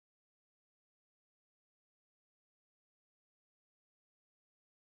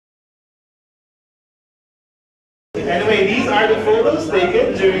Anyway, these are the photos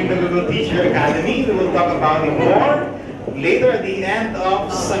taken during the Google Teacher Academy. We will talk about it more later at the end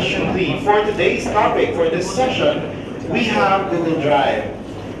of session 3. For today's topic, for this session, we have Google Drive.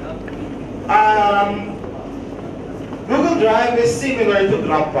 Google Drive is similar to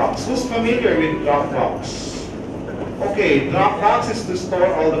Dropbox. Who's familiar with Dropbox? Okay, Dropbox is to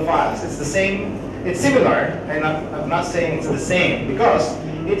store all the files. It's the same, it's similar, and I'm not saying it's the same because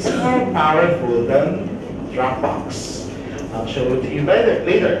it's more powerful than Dropbox. I'll show it to you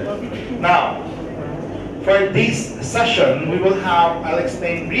later. Now, for this session, we will have, I'll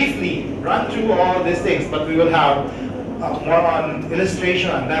explain briefly, run through all these things, but we will have more on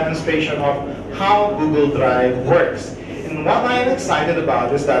illustration and demonstration of how Google Drive works. And what I'm excited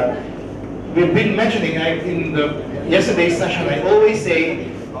about is that we've been mentioning in the yesterday's session, I always say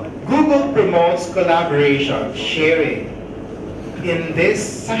Google promotes collaboration, sharing. In this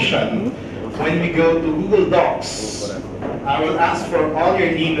session, when we go to Google Docs, I will ask for all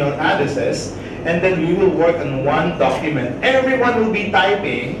your email addresses, and then we will work on one document. Everyone will be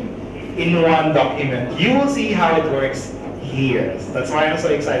typing in one document. You will see how it works here. That's why I'm so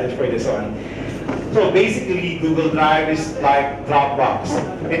excited for this one. So basically, Google Drive is like Dropbox.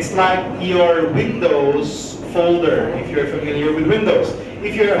 It's like your Windows folder, if you're familiar with Windows.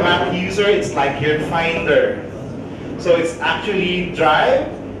 If you're a Mac user, it's like your Finder. So it's actually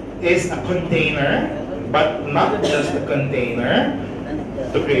Drive is a container, but not just a container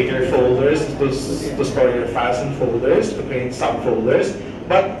to create your folders, to store your files and folders, to create subfolders,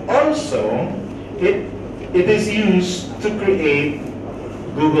 but also it is used to create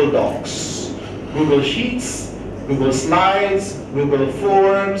Google Docs, Google Sheets, Google Slides, Google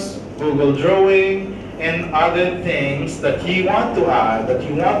Forms, Google Drawing, and other things that you want to add, that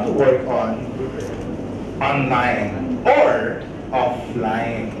you want to work on online or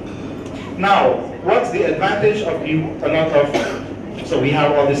offline. Now, what's the advantage of so we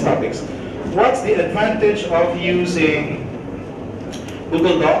have all these topics. What's the advantage of using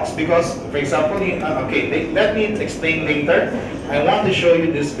Google Docs? Because, for example, let me explain later. I want to show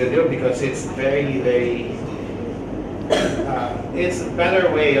you this video because it's very, it's a better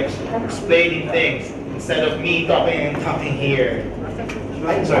way of explaining things instead of me talking here.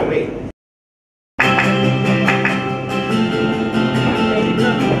 I'm sorry, wait.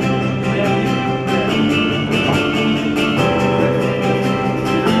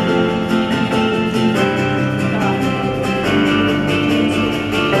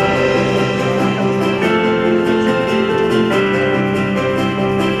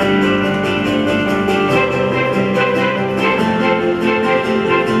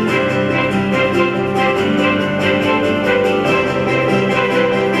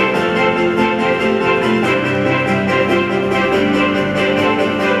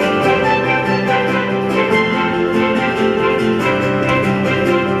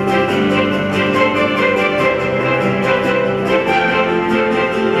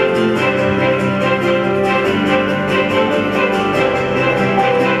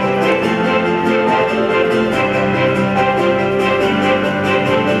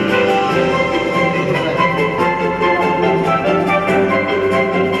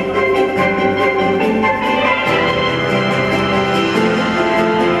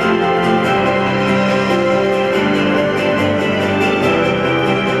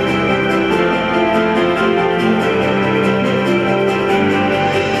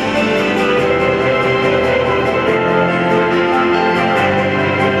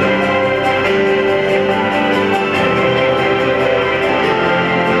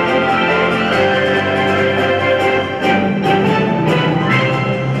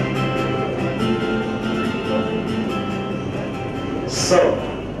 So,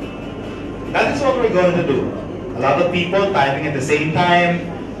 that is what we're going to do. A lot of people typing at the same time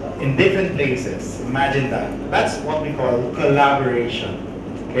in different places. Imagine that. That's what we call collaboration.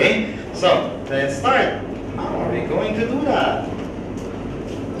 Okay? So, let's start. How are we going to do that?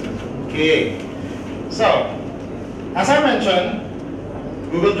 Okay. So, as I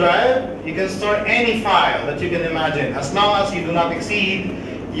mentioned, Google Drive, you can store any file that you can imagine as long as you do not exceed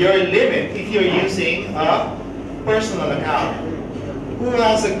your limit if you're using a personal account. Who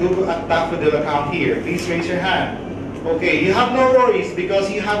has a Daffodil account here? Please raise your hand. Okay, you have no worries because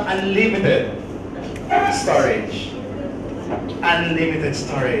you have unlimited storage. Unlimited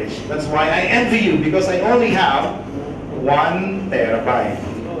storage. That's why I envy you, because I only have 1 terabyte.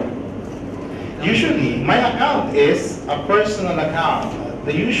 Usually, my account is a personal account,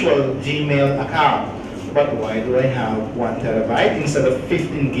 the usual Gmail account. But why do I have 1 terabyte instead of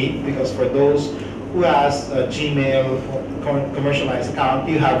 15 gig? Because for those who has a Gmail commercialized account,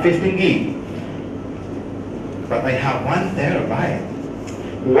 you have 15 gig. but I have 1 terabyte.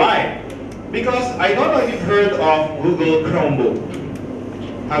 Why? Because I don't know if you've heard of Google Chromebook.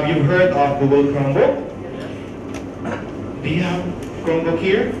 Have you heard of Google Chromebook? Do you have Chromebook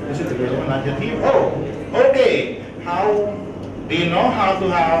here? Is it the girl one not yet here? Oh, okay. How do you know how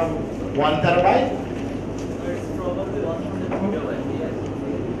to have 1 terabyte?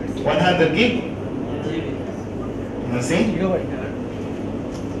 100 gig. You see?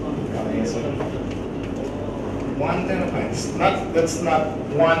 1 terabyte. That's not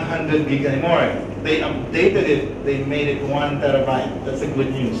 100 gig anymore. They updated it. They made it 1 terabyte. That's a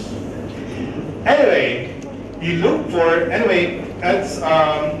good news. Anyway, you look for as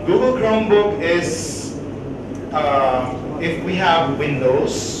Google Chromebook is if we have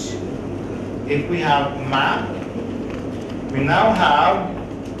Windows, if we have Mac, we now have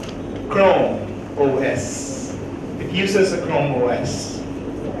Chrome OS. It uses a Chrome OS.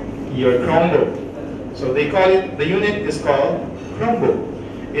 Your Chromebook. So they call it, the unit is called Chromebook.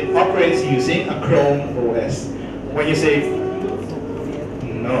 It operates using a Chrome OS. When you say,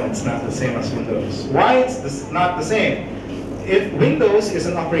 no, it's not the same as Windows. Why it's not the same? If Windows is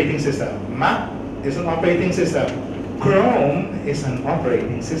an operating system, Mac is an operating system, Chrome is an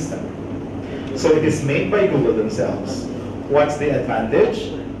operating system. So it is made by Google themselves. What's the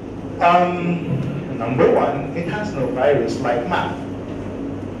advantage? Number one, it has no virus like Mac.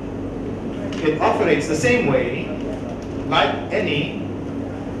 It operates the same way like any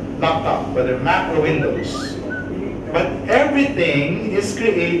laptop, whether Mac or Windows. But everything is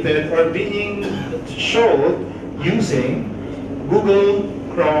created or being showed using Google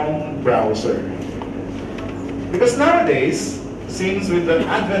Chrome browser. Because nowadays, since with the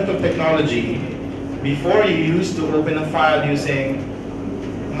advent of technology, before you used to open a file using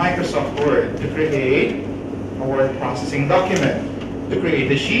Microsoft Word to create a word processing document. To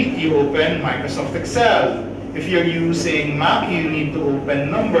create a sheet, you open Microsoft Excel. If you're using Mac, you need to open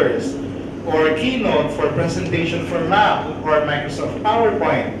Numbers or Keynote for presentation for Mac or Microsoft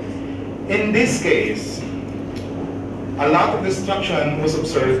PowerPoint. In this case, a lot of destruction was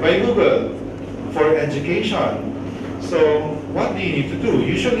observed by Google for education. So what do you need to do?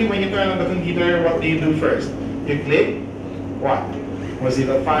 Usually when you turn on the computer, what do you do first? You click what? Was it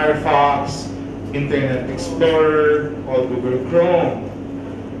a Firefox, Internet Explorer, or Google Chrome?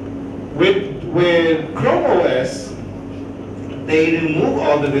 With Chrome OS, they remove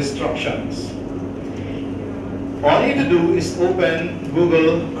all the distractions. All you need to do is open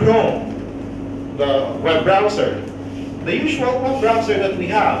Google Chrome, the web browser, the usual web browser that we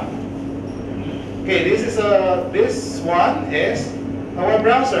have. Okay, this one is a web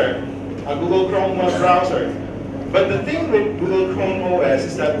browser, a Google Chrome web browser. But the thing with Google Chrome OS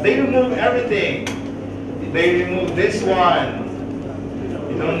is that they remove everything. They remove this one.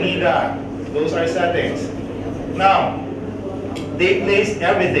 You don't need that. Those are settings. Now, they place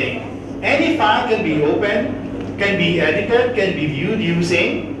everything. Any file can be opened, can be edited, can be viewed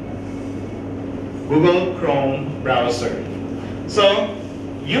using Google Chrome browser. So,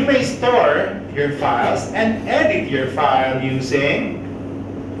 you may store your files and edit your file using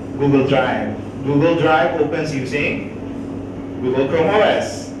Google Drive. Google Drive opens using Google Chrome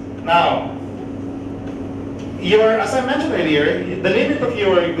OS. Now, as I mentioned earlier, the limit of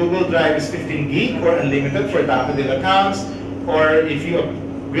your Google Drive is 15 gig or unlimited for daffodil accounts, or if you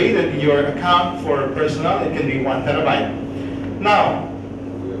upgraded your account for personal, it can be 1 terabyte. Now,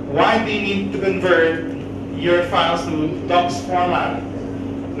 why do you need to convert your files to docs format?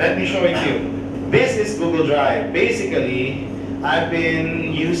 Let me show it to you. This is Google Drive. Basically, I've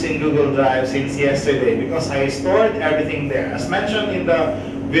been using Google Drive since yesterday because I stored everything there. As mentioned in the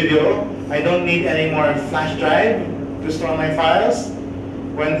video, I don't need any more flash drive to store my files.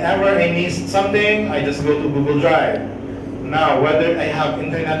 Whenever I need something, I just go to Google Drive. Now, whether I have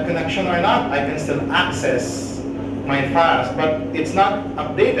internet connection or not, I can still access my files, but it's not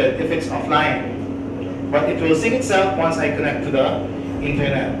updated if it's offline. But it will sync itself once I connect to the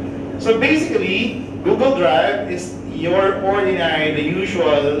internet. So basically, Google Drive is your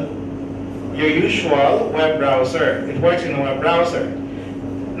usual web browser. It works in a web browser.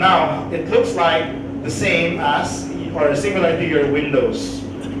 Now, it looks like the same as or similar to your Windows.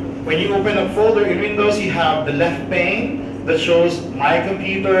 When you open a folder in Windows, you have the left pane that shows My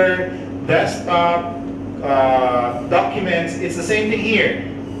Computer, Desktop, Documents. It's the same thing here.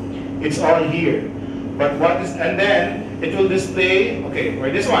 It's all here. But and then it will display, okay, for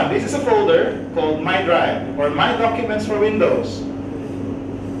this one, this is a folder called My Drive or My Documents for Windows.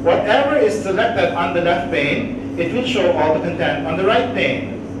 Whatever is selected on the left pane, it will show all the content on the right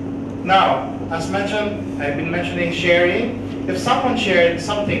pane. Now, as mentioned, I've been mentioning sharing. If someone shared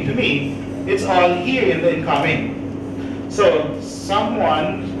something to me, it's all here in the incoming. So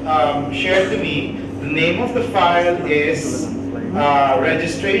someone shared to me the name of the file is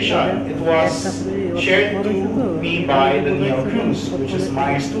registration. It was shared to me by the Neo Cruz, which is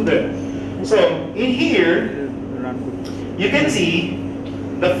my student. So in here, you can see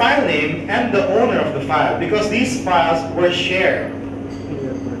the file name and the owner of the file because these files were shared.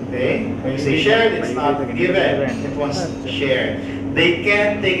 Okay? When you say shared, it's not given. It was shared. They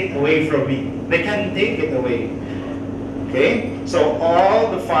can't take it away from me. They can take it away. Okay? So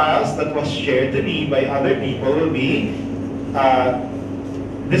all the files that was shared to me by other people will be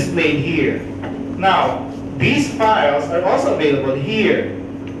displayed here. Now, these files are also available here.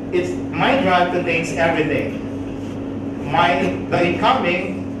 My drive contains everything. The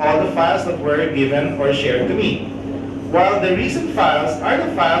incoming, all the files that were given or shared to me. While the recent files are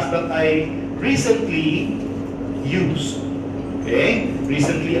the files that I recently used. Okay?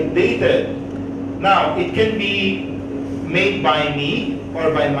 Recently updated. Now, it can be made by me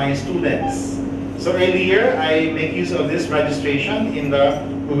or by my students. So earlier, I make use of this registration in the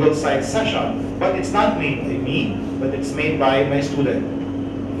Google Sites session. But it's not made by me, but it's made by my student.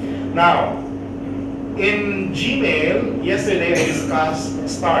 Now, in Gmail, yesterday I discussed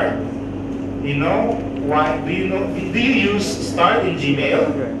Start. You know why? Do you use Start in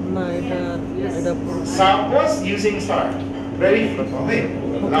Gmail? Some was using Start. Very okay.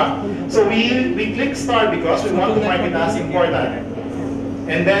 So we click Start because we want to mark it as important.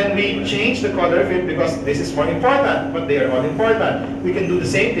 And then we change the color of it because this is more important, but they are all important. We can do the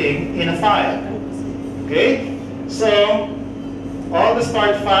same thing in a file. Okay? So all the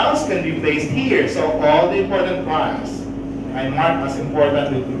Start files can be placed here. So all the important files I mark as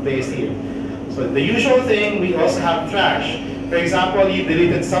important will be placed here. So the usual thing, we also have trash. For example, you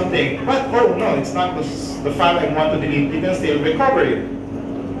deleted something, but oh no, it's not the file I want to delete. You can still recover it.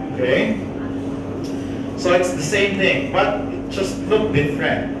 Okay? So it's the same thing, but it just look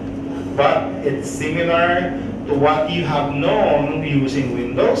different. But it's similar to what you have known using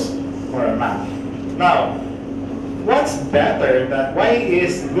Windows or a Mac. Now, what's better? Why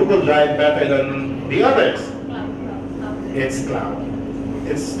is Google Drive better than the others? It's cloud.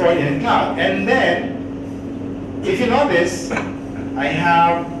 It's stored in cloud. And then, if you notice, I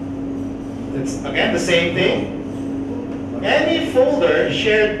have, it's again the same thing. Any folder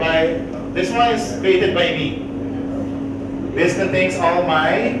shared by, this one is created by me. This contains all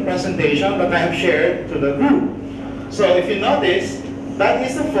my presentation that I have shared to the group. So if you notice,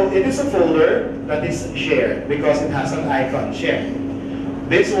 it is a folder that is shared because it has an icon, share.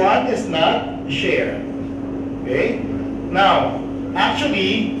 This one is not shared. Okay? Now,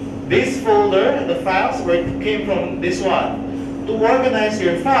 actually, this folder, the files came from this one. To organize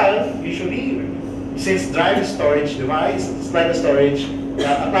your file, usually, since Drive is storage device, it's like a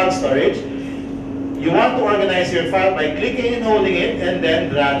cloud storage, you want to organize your file by clicking and holding it and then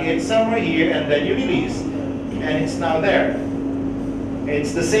drag it somewhere here and then you release. And it's now there.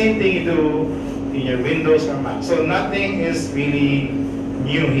 It's the same thing you do in your Windows or Mac. So nothing is really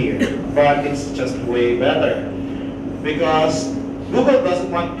new here, but it's just way better. Because Google doesn't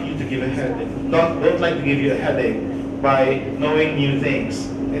want you to give a headache. Don't like to give you a headache by knowing new things.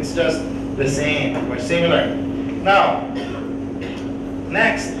 It's just the same or similar. Now,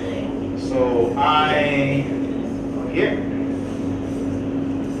 next. So here.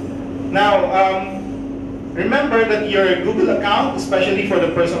 Now, remember that your Google account, especially for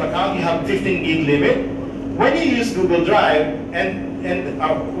the personal account, you have 15 gig limit. When you use Google Drive and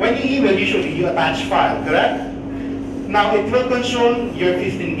when you email, usually you attach file, correct? Now it will consume your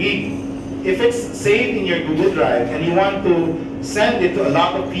 15 gig. If it's saved in your Google Drive and you want to send it to a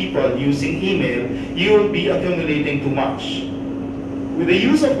lot of people using email, you will be accumulating too much. With the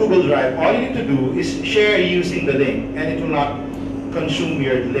use of Google Drive, all you need to do is share using the link and it will not consume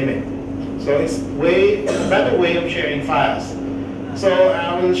your limit. So it's a better way of sharing files. So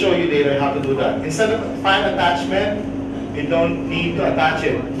I will show you later how to do that. Instead of file attachment, you don't need to attach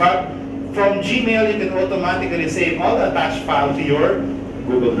it. But from Gmail, you can automatically save all the attached files to your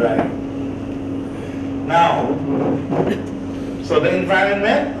Google Drive. Now, so the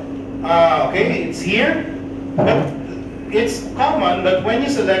environment, okay, it's here. But it's common that when you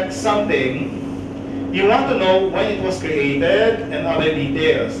select something, you want to know when it was created and other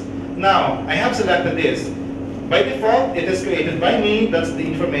details. Now, I have selected this. By default, it is created by me. That's the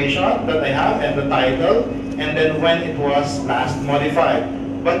information that I have and the title, and then when it was last modified.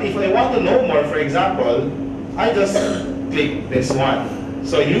 But if I want to know more, for example, I just click this one.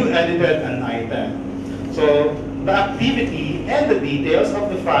 So you edited an item. So the activity and the details of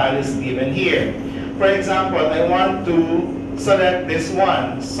the file is given here. For example, I want to select this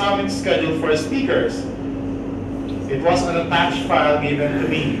one, summit schedule for speakers. It was an attached file given to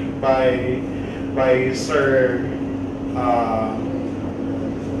me by Sir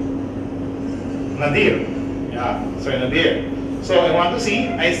Nadir. Yeah, Sir Nadir. So I want to see,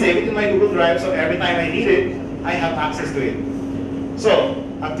 I save it in my Google Drive, so every time I need it, I have access to it. So,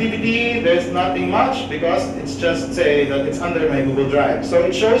 activity, there's nothing much because it's just say that it's under my Google Drive. So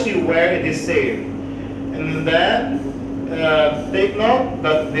it shows you where it is saved. And then, take note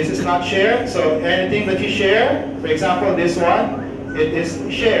that this is not shared. So anything that you share, for example, this one, it is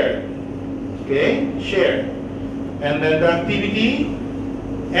shared. Okay, shared. And then the activity,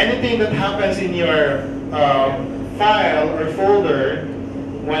 anything that happens in your file or folder,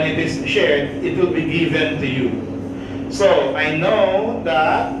 when it is shared, it will be given to you. So I know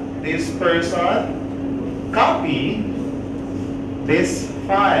that this person copied this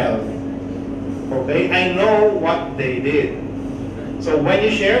file. Okay, I know what they did. So when you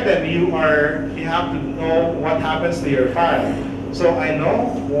share them, you have to know what happens to your file. So I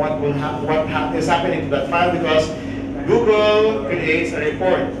know what is happening to that file because Google creates a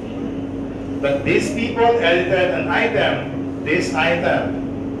report that these people edited an item, this item.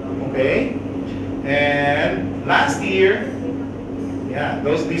 Okay, and last year, yeah,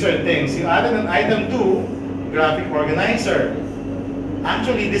 these are the things. You added an item to graphic organizer.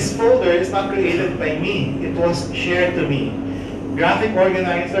 Actually, this folder is not created by me. It was shared to me. Graphic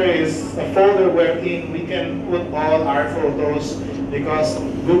organizer is a folder wherein we can put all our photos because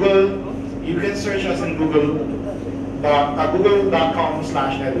Google, you can search us in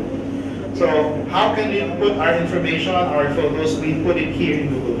google.com/edu. So how can we put our information, our photos? We put it here in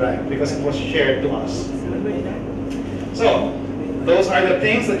Google Drive because it was shared to us. So those are the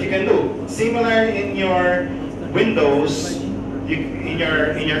things that you can do. Similar in your Windows, in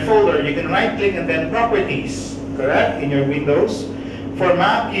your folder, you can right click and then properties, correct? In your Windows. For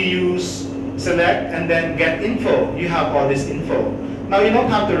Mac, you use select and then get info. You have all this info. Now you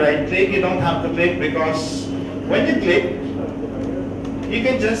don't have to right click, you don't have to click because when you click, you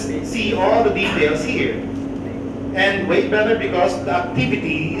can just see all the details here. And way better because the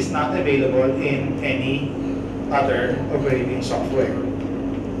activity is not available in any other operating software.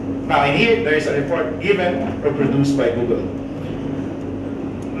 Now in here, there is a report given or produced by Google.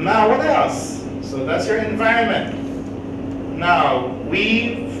 Now what else? So that's your environment. Now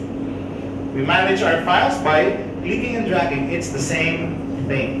we manage our files by clicking and dragging. It's the same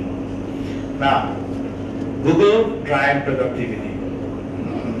thing. Now, Google Drive Productivity.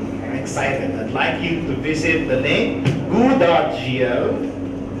 I'm excited. I'd like you to visit the link goo.gl.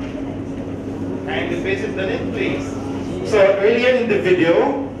 Kindly visit the link, please. So earlier in the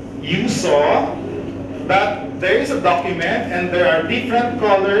video, you saw that there is a document and there are different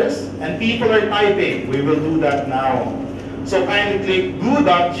colors and people are typing. We will do that now. So kindly click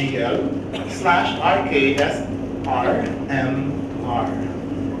goo.gl/rksrmr.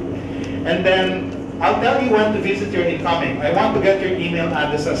 And then I'll tell you when to visit your incoming. I want to get your email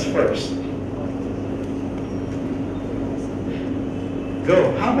addresses first.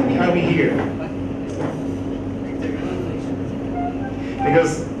 Go. How many are we here?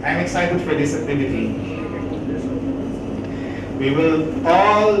 Because I'm excited for this activity. We will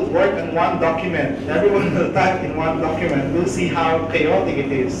all work on one document. Everyone will type in one document. We'll see how chaotic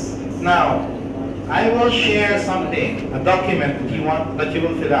it is. Now, I will share something, a document that you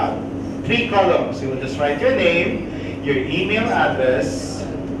will fill out. 3 columns. You will just write your name, your email address.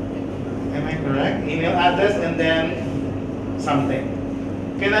 Am I correct? Email address and then something.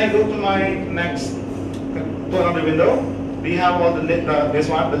 Can I go to my next, to another window? Do you have all the this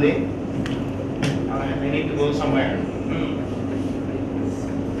one, the link? I need to go somewhere.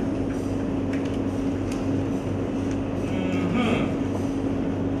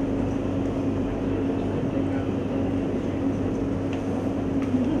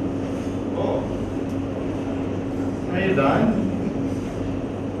 Are you done?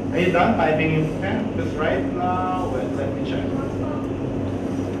 Are you done typing in pen? Because right now, wait, let me check.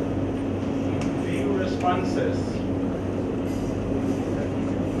 View responses.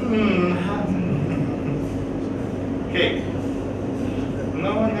 Okay.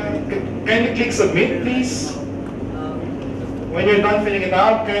 No one has. Can you click submit, please? When you're done filling it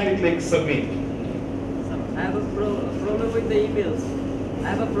out, kindly click submit. I have a problem with the emails. I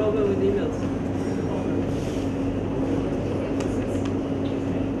have a problem with emails.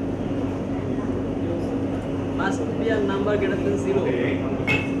 Must be a number greater than 0. Okay.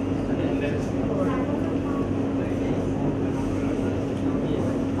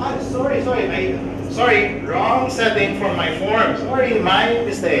 Sorry, wrong setting for my form. Sorry, my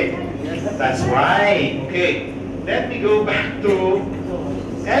mistake. That's why. Okay. Let me go back to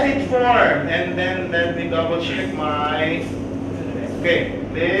edit form, and then let me double check my, okay,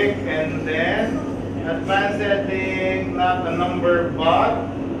 click, and then advanced setting, not a number, but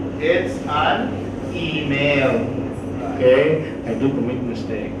it's an email. Okay, I do commit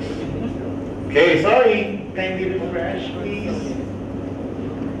mistakes. Okay, sorry, kindly refresh, please.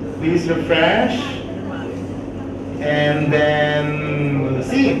 Please refresh, and then we'll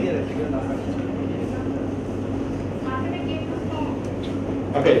see.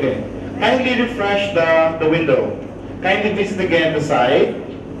 Okay. Kindly refresh the window. Kindly visit again the site.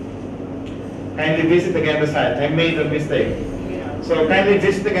 Kindly visit again the site. I made a mistake. So kindly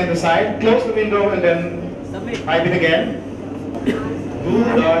visit again the site, close the window, and then type it again.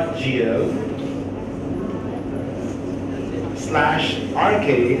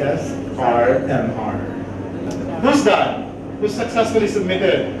 do.gl/RKSRMR. Who's done? Who's successfully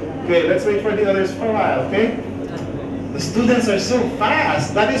submitted? Okay, let's wait for the others for a while, okay? The students are so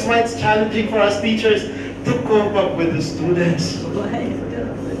fast. That is why it's challenging for us teachers to cope up with the students.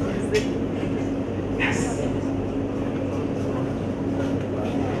 Yes.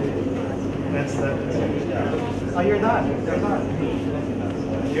 That's that. Oh, you're done. You're done.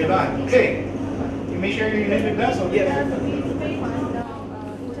 You're done. Okay. You may share your unit with us. Okay?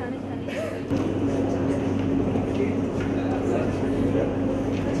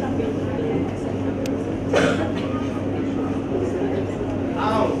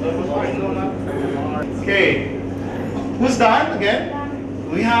 Okay. Who's done again?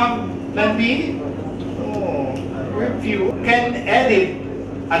 We have plenty. Oh, we're few. Can edit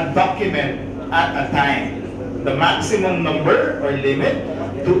a document at a time. The maximum number or limit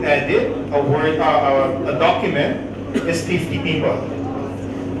to edit a word, a document is 50 people.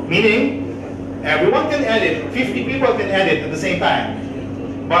 Meaning, everyone can edit. 50 people can edit at the same time.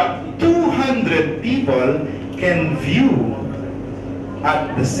 But 200 people can view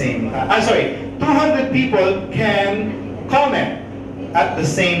at the same time. I'm sorry, 200 people can comment at the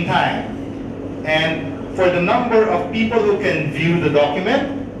same time. And for the number of people who can view the document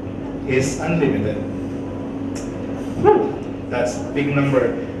is unlimited. Whew, that's a big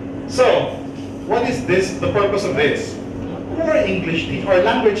number. So, what is this, the purpose of this? For English or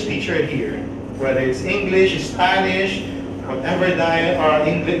language teacher here, whether it's English, Spanish, whatever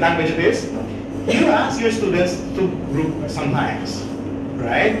language it is, you ask your students to group sometimes,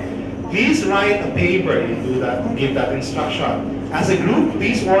 right? Please write a paper, you do that, give that instruction. As a group,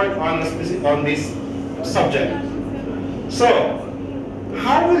 please work on this subject. So,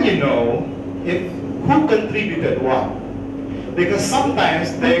 how will you know who contributed what? Because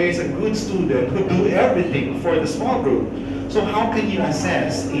sometimes there is a good student who do everything for the small group. So how can you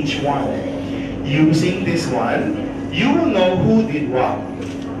assess each one? Using this one, you will know who did what.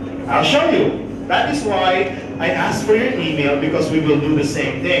 I'll show you. That is why I asked for your email, because we will do the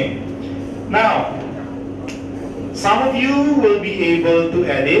same thing. Now, some of you will be able to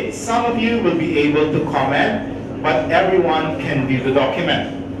edit, some of you will be able to comment, but everyone can view the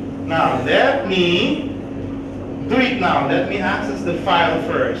document. Now, let me do it now. Let me access the file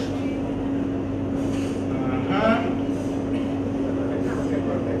first.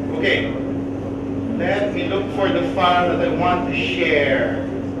 Okay. Let me look for the file that I want to share.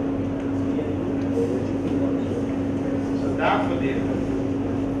 So that would be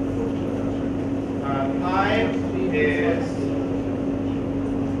type is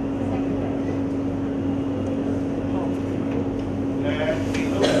let me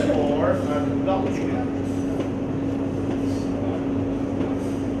look for a document.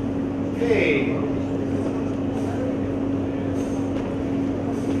 Okay.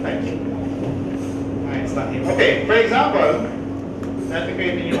 Thank you. It's not here. Okay, for example, let me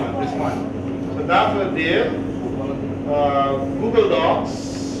create a new one, this one. So that will be Google Docs,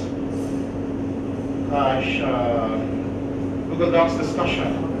 Google Docs discussion.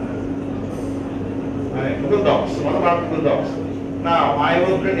 Google Docs, what about Google Docs? Now, I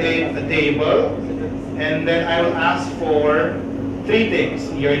will create a table, and then I will ask for 3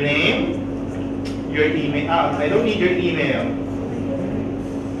 things. Your name, your email. I don't need your email.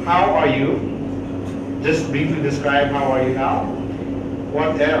 How are you? Just briefly describe how are you now.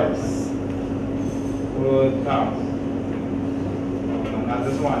 What else? Good. No, not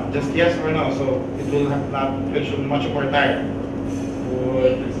this one. Just yes or no. So it will not feel much more tired.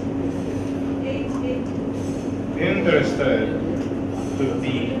 Good. Interested to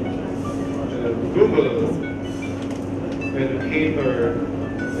be the Google Educator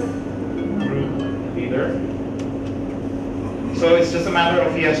Group Leader. So it's just a matter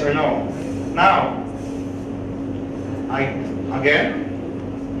of yes or no. Now,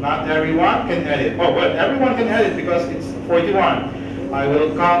 Not everyone can edit. Oh, well, everyone can edit because it's 41. I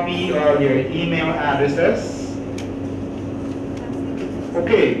will copy all your email addresses.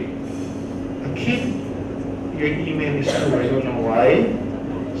 Okay. Keep your email is true. I don't know why.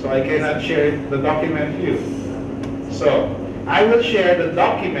 So I cannot share the document with you. So I will share the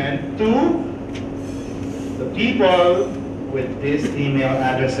document to the people with these email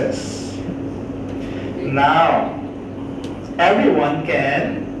addresses. Now, everyone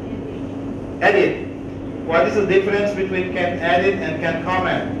can edit. What is the difference between can edit and can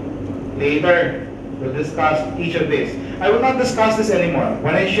comment? Later, we'll discuss each of these. I will not discuss this anymore.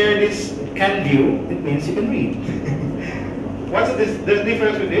 When I share this can view, it means you can read. What's the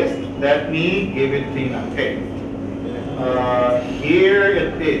difference with this? Let me give it to you now. Okay. Here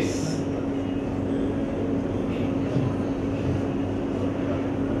it is.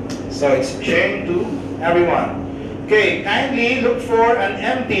 So it's sharing to everyone. Okay, kindly look for an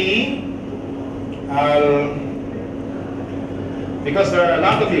empty. Because there are a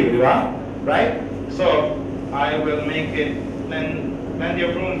lot of you, right? So I will make it plenty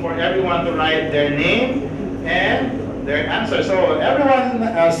of room for everyone to write their name and their answer. So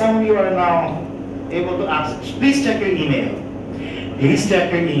everyone, some of you are now able to ask. Please check your email. Please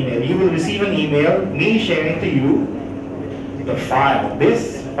check your email. You will receive an email, me sharing to you the file,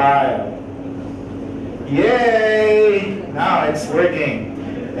 this file. Yay! Now it's working.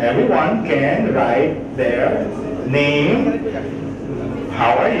 Everyone can write their name,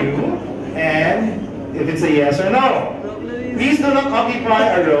 how are you, and if it's a yes or no. Please do not occupy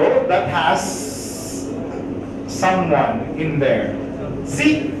a row that has someone in there.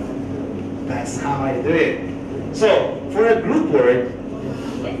 See? That's how I do it. So, for a group word,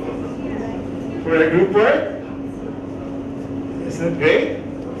 isn't it great?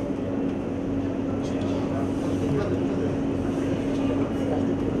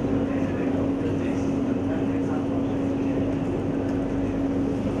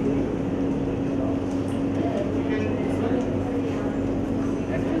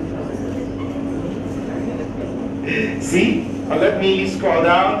 See? Let me scroll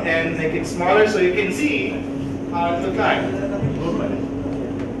down and make it smaller so you can see how it looks like.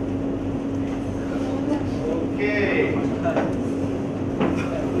 Okay.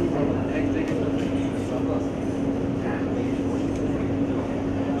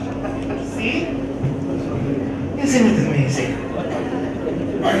 See? Isn't it amazing?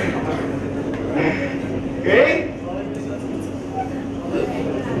 Okay?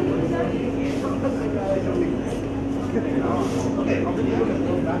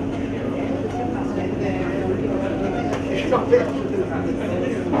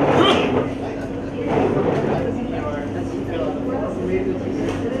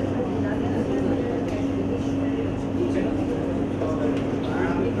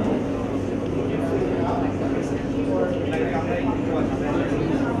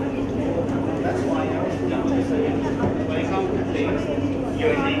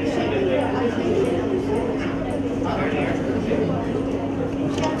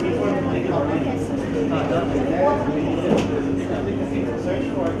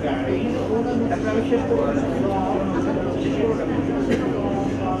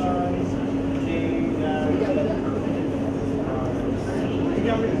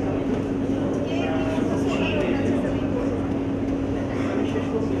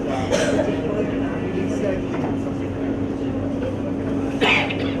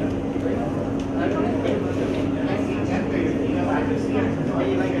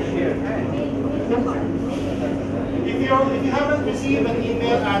 If you haven't received an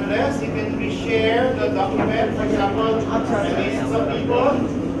email address, you can reshare the document. For example, some people,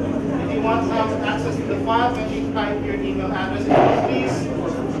 if you want to have access to the file, when you type your email address, please.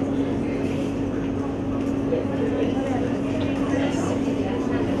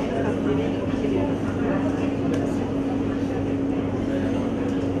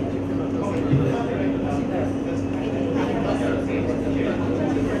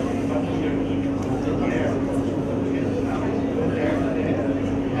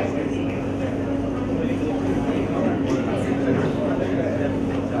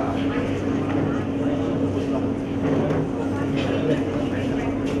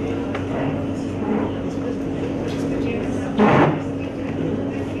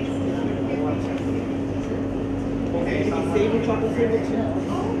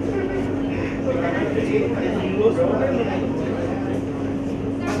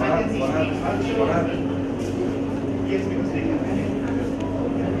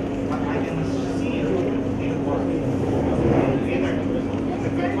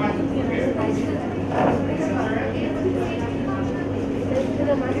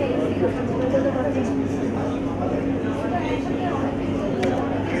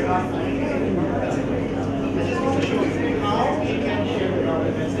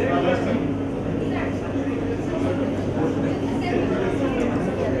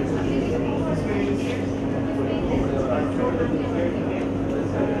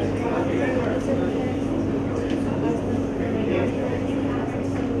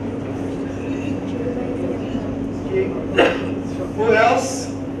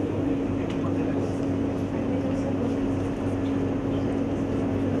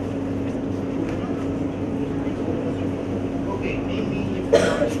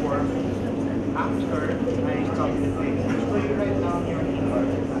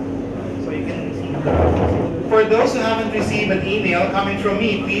 For those who haven't received an email coming from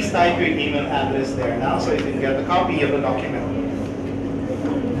me, please type your email address there now so you can get a copy of the document.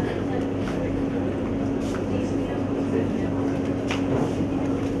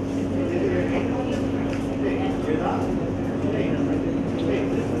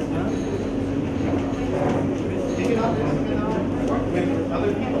 With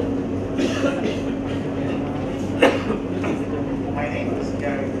other people. My name is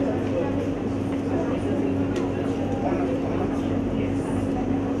Gary.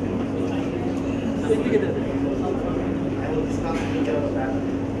 I will discuss details of that.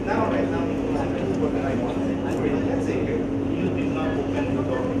 Now, right now, what I want. Let's say you did not open the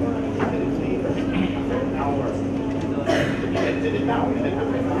door. After an hour. You did it now. You did it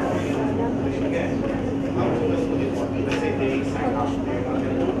after an hour. Again. How to do it? Let's say they sign up. They're not going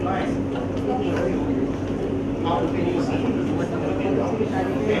to do it nice. Show you. How can you see what you did wrong?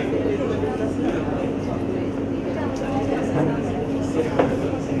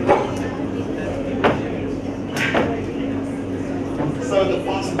 So the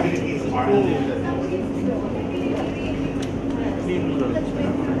possibilities are unlimited.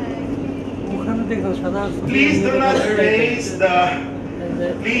 Please do not erase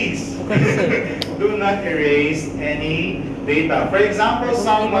do not erase any data. For example,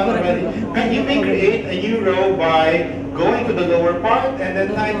 someone already, you may create a new row by going to the lower part and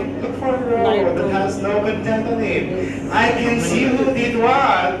then look for a row that has no content on it. I can see who did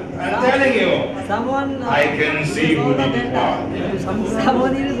what. I'm telling you. I can see who did what.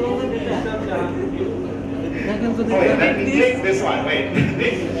 Someone is over there. Wait, let me click this one. Wait,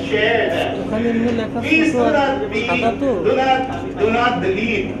 please share that. Please do not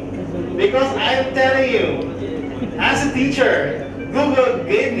delete. Because I'm telling you, as a teacher, Google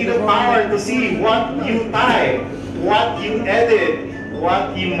gave me the power to see what you type, what you edit,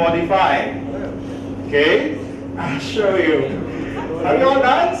 what you modify. Okay? I'll show you. Are we all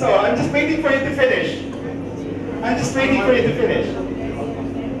done? So I'm just waiting for you to finish. I'm just waiting for you to finish.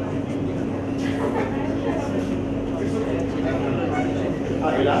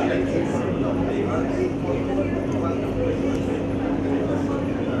 Are you done?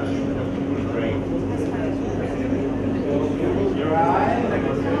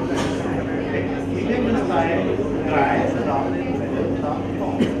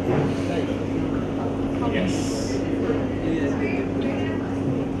 Yes.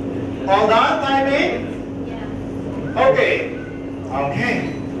 All done, timing? Okay.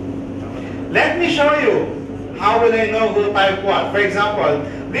 Okay. Let me show you. How will I know who type what? For example,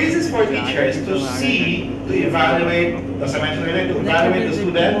 this is for teachers to see, to evaluate, as I mentioned earlier, to evaluate the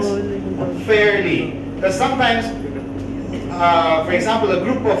students fairly. Because sometimes, for example, a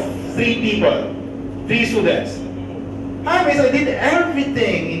group of 3 people, 3 students. Hi, miss, I did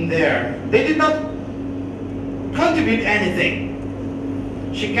everything in there. They did not contribute anything.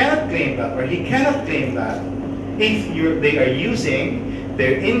 She cannot claim that, or he cannot claim that, if they are using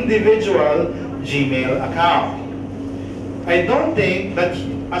their individual Gmail account. I don't think that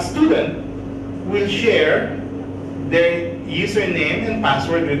a student will share their username and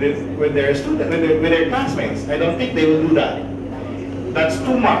password with their classmates. I don't think they will do that. That's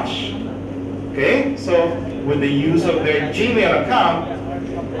too much. Okay, so with the use of their Gmail account,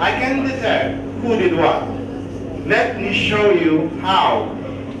 I can detect who did what. Let me show you how.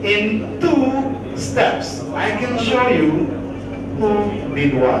 In 2 steps, I can show you who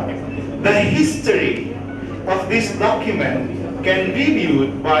did what. The history of this document can be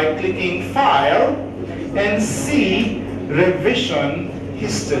viewed by clicking File and see Revision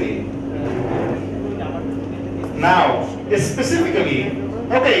History. Now, specifically,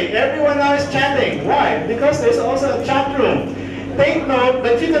 okay, everyone now is chatting. Why? Because there's also a chat room. Take note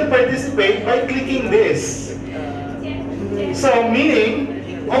that you can participate by clicking this. So,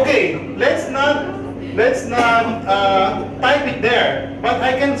 meaning, okay, let's not type it there, but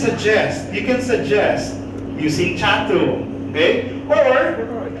I can suggest, you can suggest using chat room, okay? Or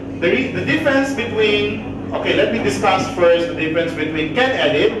the difference between, okay, let me discuss first the difference between can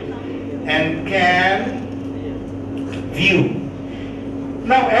edit and can view.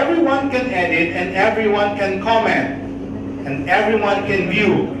 Now, everyone can edit and everyone can comment and everyone can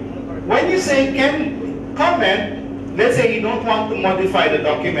view. When you say can comment, let's say you don't want to modify the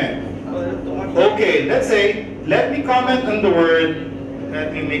document. Okay, let's say, let me comment on the word,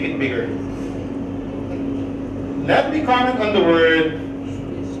 let me make it bigger. Let me comment on the word,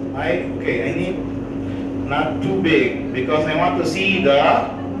 I need not too big because I want to see the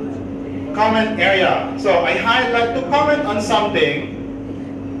comment area. So I highlight, to comment on something,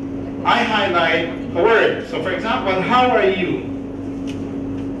 I highlight a word. So for example, how are you?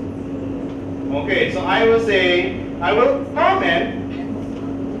 Okay, so I will say, I will comment,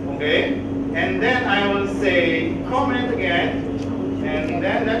 okay, and then I will say comment again, and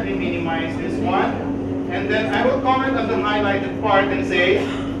then let me minimize this one, and then I will comment on the highlighted part and say,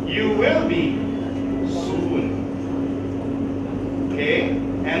 you will be soon. Okay,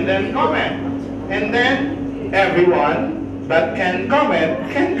 and then comment, and then everyone that can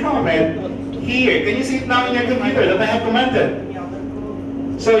comment here. Can you see it now in your computer that I have commented?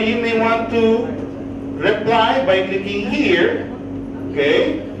 So you may want to reply by clicking here.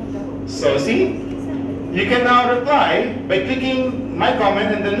 Okay, so see, you can now reply by clicking my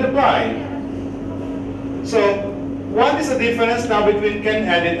comment and then reply. So what is the difference now between can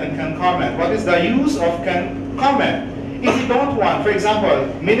edit and can comment? What is the use of can comment? If you don't want, for example,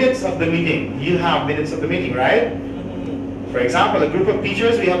 minutes of the meeting, you have minutes of the meeting, right? For example, a group of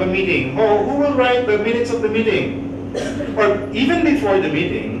teachers, we have a meeting. Oh, who will write the minutes of the meeting? Or even before the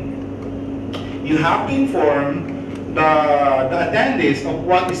meeting, you have to inform the attendees of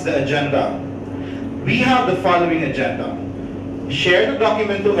what is the agenda. We have the following agenda. Share the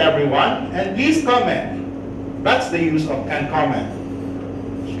document to everyone and please comment. That's the use of can comment.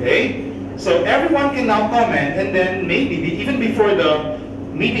 Okay? So everyone can now comment, and then maybe even before the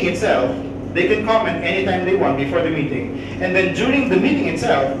meeting itself, they can comment anytime they want before the meeting. And then during the meeting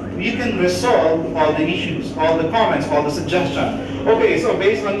itself, you can resolve all the issues, all the comments, all the suggestions. Okay, so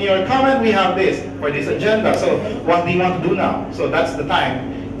based on your comment, we have this for this agenda. So what do you want to do now? So that's the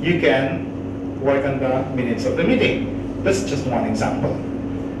time you can work on the minutes of the meeting. That's just one example.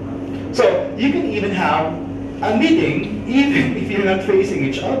 So you can even have a meeting even if you're not facing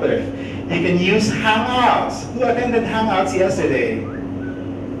each other. You can use Hangouts. Who attended Hangouts yesterday?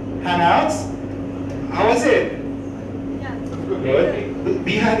 Hangouts? How was it? Yeah. Good.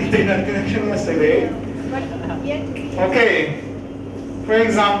 We had internet connection yesterday. Okay. For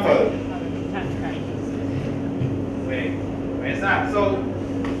example. Wait, where is that? So,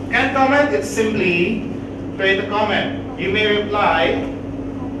 can comment, it's simply create a comment. You may reply.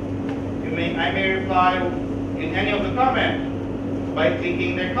 I may reply in any of the comment by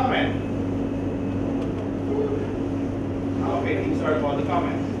clicking their comment. Okay, these are all the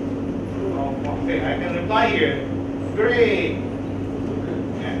comments. Oh, okay, I can reply here. Great.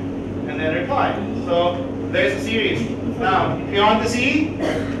 Yeah. And then reply. So there's a series. Now, if you want to see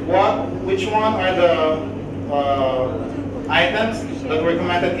which one are the items that were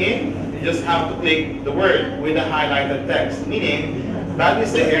commented in, you just have to click the word with the highlighted text. Meaning, that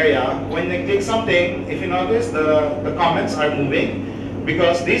is the area. When they click something, if you notice, the comments are moving.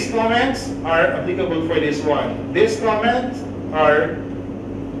 Because these comments are applicable for this one. These comments are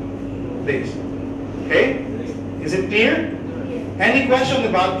this. Okay? Is it clear? Any question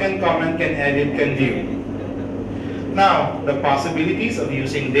about can comment, can edit, can view? Now, the possibilities of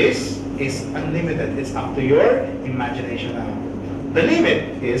using this is unlimited. It's up to your imagination now. The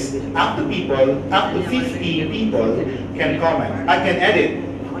limit is up to 50 people can comment. I can edit,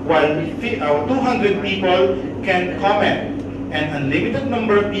 while 200 people can comment. An unlimited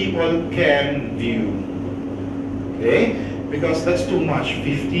number of people can view. Okay? Because that's too much.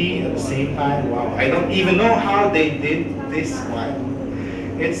 50 at the same time. Wow. I don't even know how they did this one.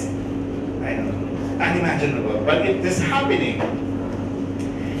 It's, I don't know, unimaginable. But it is happening.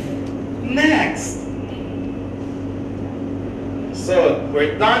 Next. So,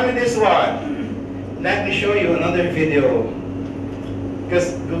 we're done with this one. Let me show you another video.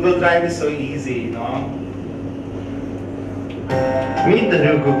 Because Google Drive is so easy, you know? Meet the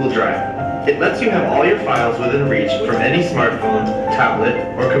new Google Drive. It lets you have all your files within reach from any smartphone, tablet,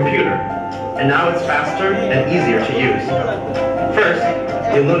 or computer. And now it's faster and easier to use. First,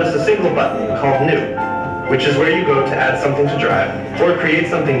 you'll notice a single button called New, which is where you go to add something to Drive, or create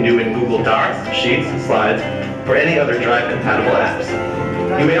something new in Google Docs, Sheets, Slides, or any other Drive-compatible apps.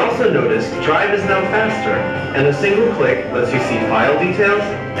 You may also notice Drive is now faster, and a single click lets you see file details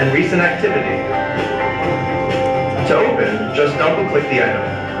and recent activity. To open, just double-click the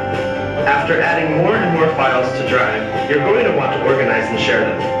item. After adding more and more files to Drive, you're going to want to organize and share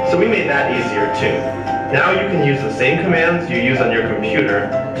them, so we made that easier too. Now you can use the same commands you use on your computer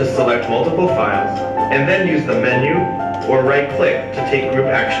to select multiple files, and then use the menu or right-click to take group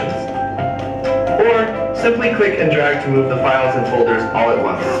actions. Or simply click and drag to move the files and folders all at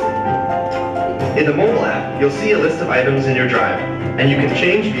once. In the mobile app, you'll see a list of items in your Drive, and you can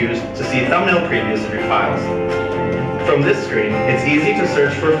change views to see thumbnail previews of your files. From this screen, it's easy to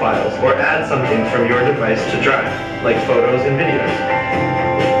search for files or add something from your device to Drive, like photos and videos.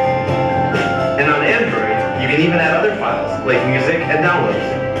 And on Android, you can even add other files, like music and downloads.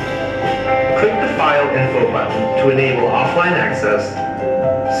 Click the File Info button to enable offline access,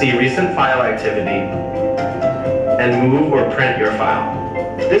 see recent file activity, and move or print your file.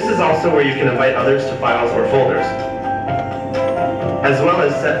 This is also where you can invite others to files or folders, as well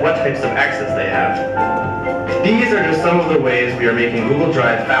as set what types of access they have. These are just some of the ways we are making Google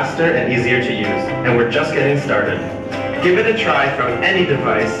Drive faster and easier to use, and we're just getting started. Give it a try from any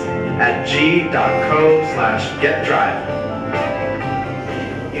device at g.co/getdrive.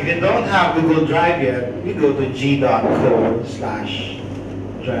 If you don't have Google Drive yet, you go to g.co/drive.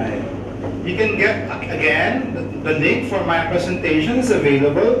 You can get, again, the link for my presentation is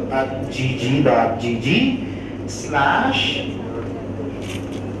available at gg.gg/gs.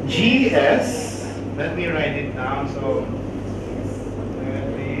 Let me write it down, so let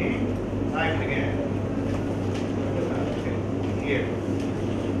me type it again. Okay, here.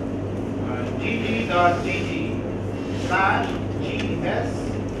 gg.gg/gsviu.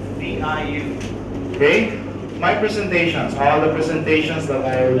 Okay, my presentations, all the presentations that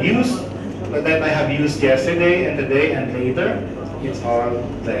I will use, that I have used yesterday and today and later, it's all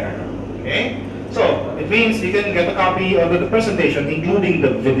there. Okay, so it means you can get a copy of the presentation, including the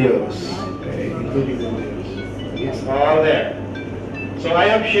videos. Okay, including the videos. It's all there. So I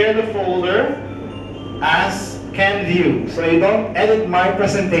have shared the folder as can view, so you don't edit my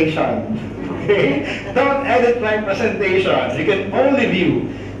presentation. Okay, don't edit my presentation. You can only view.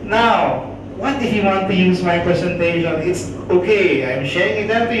 Now, what if you want to use my presentation? It's okay. I'm sharing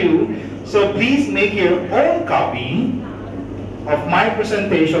it to you. So please make your own copy of my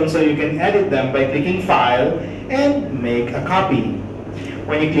presentation so you can edit them by clicking File and Make a Copy.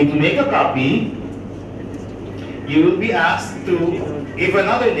 When you click Make a Copy, you will be asked to give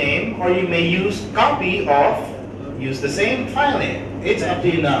another name, or you may use use the same file name. It's up to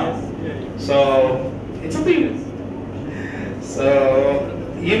you now. So it's up to you. So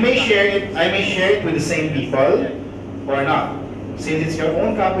you may share it, I may share it with the same people or not. Since it's your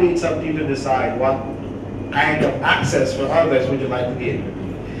own copy, it's up to you to decide what kind of access for others would you like to give.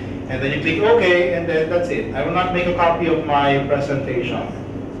 And then you click OK, and then that's it. I will not make a copy of my presentation.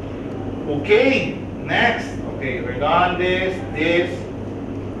 Okay, next. Okay, we're done this,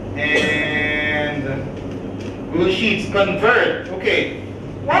 and Google Sheets convert. Okay,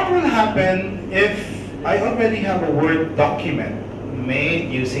 what will happen if I already have a Word document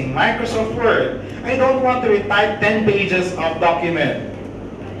made using Microsoft Word? I don't want to retype 10 pages of document.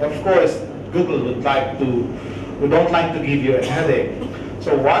 Of course, Google would don't like to give you a headache.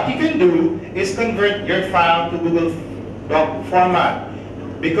 So what you can do is convert your file to Google Doc format.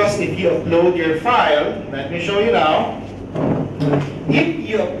 Because if you upload your file, let me show you now. If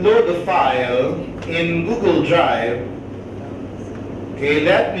you upload the file in Google Drive, okay,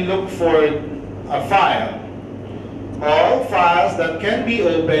 let me look for a file. All files that can be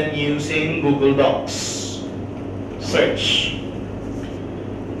opened using Google Docs. Search.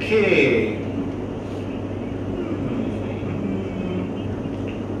 Okay.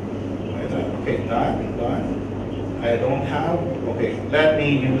 Okay, done. I don't have, okay, let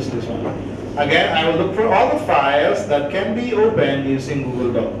me use this one. Again, I will look for all the files that can be opened using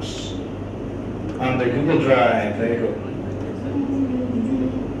Google Docs. Under Google Drive, there you go.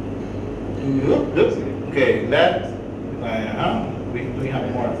 Okay, we have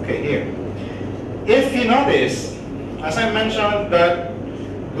more. Okay, here. If you notice, as I mentioned, that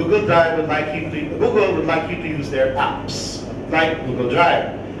Google would like you to use their apps, like Google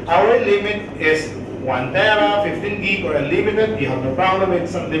Drive. Our limit is 1 tera, 15 gig, or unlimited. You have no problem with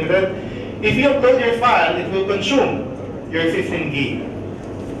it's unlimited. If you upload your file, it will consume your 15 gig.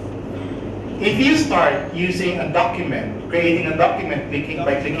 If you start using a document, creating a document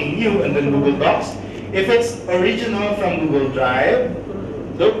by clicking New and then Google Docs, if it's original from Google Drive,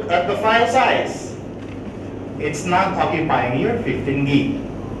 look at the file size. It's not occupying your 15 gig.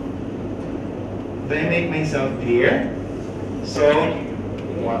 Did I make myself clear? So,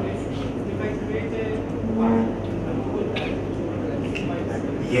 what?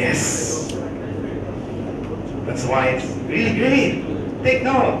 Yes. That's why it's really great. Take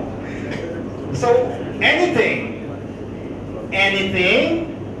note. So anything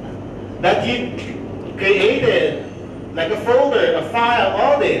that you created, like a folder, a file,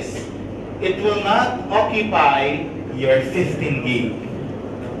 all this, it will not occupy your 15 gig.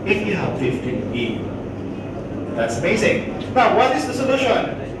 If you have 15 gig. That's amazing. Now, what is the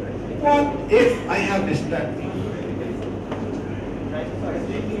solution? What if I have this plan?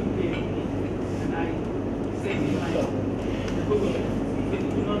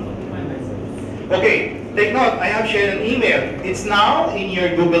 Okay, take note, I have shared an email. It's now in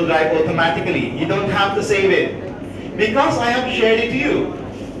your Google Drive automatically. You don't have to save it. Because I have shared it to you.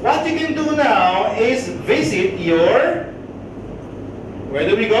 What you can do now is visit your Where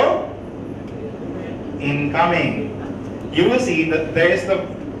do we go? Incoming. You will see that there is the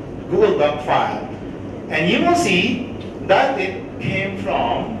Google Doc file. And you will see that it came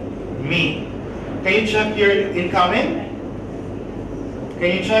from me. Can you check your incoming?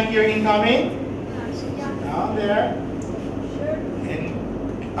 Can you check your incoming? Down there.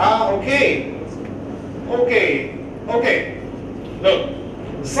 Okay. Okay. Look,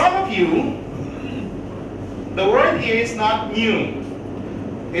 some of you, the word here is not new.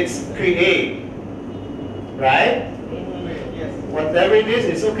 It's create. Right? Whatever it is,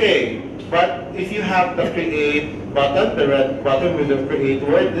 it's okay. But if you have the create button, the red button with the create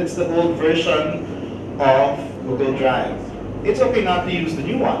word, it's the old version of Google Drive. It's okay not to use the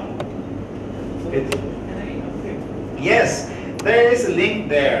new one. Yes, there is a link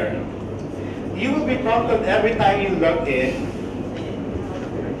there. You will be prompted every time you log in.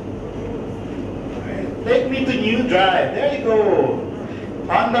 Take me to new drive. There you go.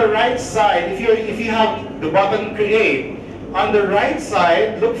 On the right side, if you have the button create, on the right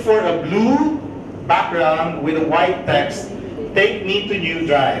side, look for a blue background with a white text. Take me to new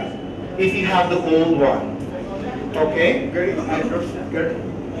drive. If you have the old one. Okay? Okay. Great.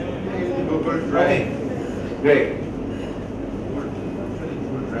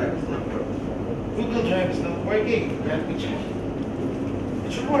 Google Drive is not working. Let me check.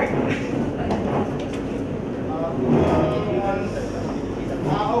 It should work.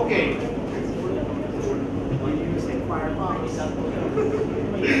 Okay.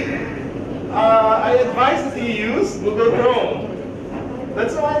 I advise that you use Google Chrome.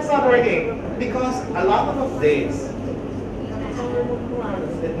 That's why it's not working. Because a lot of updates,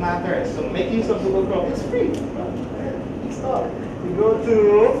 it matters. So make use of Google Chrome. It's free. Install. You go to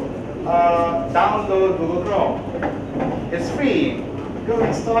download Google Chrome. It's free. Go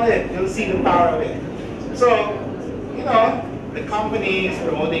install it. You'll see the power of it. So, you know, the company is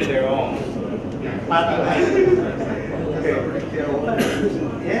promoting their own. Okay.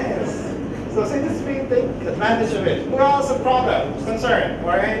 Yes. So since it's free, take advantage of it. Who else a problem, concern,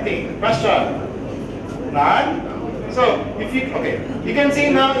 or anything? Question? None? So if you you can see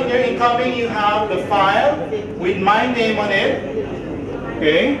now in your incoming you have the file with my name on it.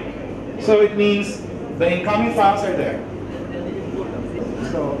 Okay. So it means the incoming files are there.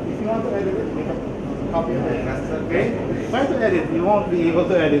 So if you want to edit it, make a copy of it. Okay? Try to edit, you won't be able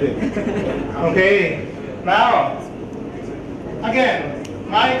to edit it. Okay. Now, again,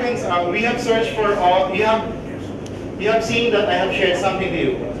 we have searched for all. You have seen that I have shared something to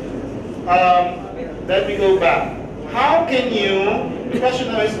you. Let me go back. How can you? The question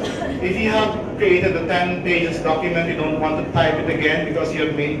is, if you have created a 10 pages document, you don't want to type it again because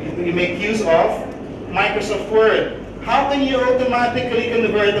you make use of Microsoft Word. How can you automatically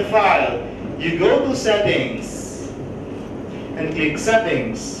convert the file? You go to Settings and click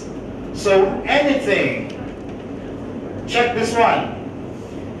Settings. So anything. Check this one.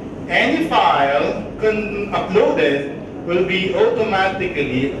 Any file uploaded will be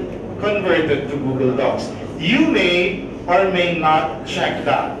automatically converted to Google Docs. You may or may not check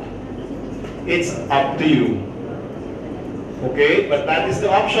that. It's up to you. Okay, but that is the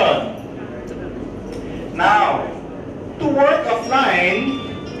option. Now, to work offline,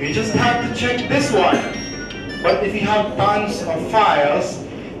 you just have to check this one. But if you have tons of files,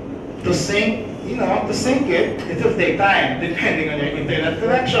 to sync it, it will take time depending on your internet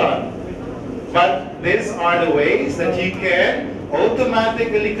connection. But these are the ways that you can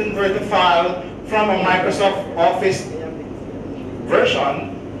automatically convert a file from a Microsoft Office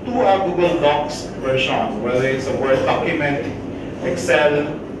version to a Google Docs version, whether it's a Word document, Excel,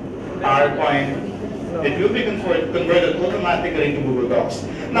 PowerPoint. It will be converted automatically to Google Docs.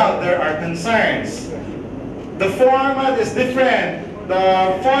 Now, there are concerns. The format is different.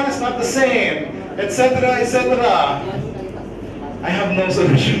 The font is not the same, etc., etc. I have no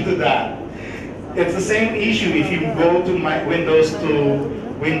solution to that. It's the same issue if you go to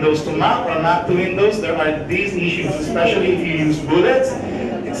Windows to Mac or Mac to Windows. There are these issues, especially if you use bullets.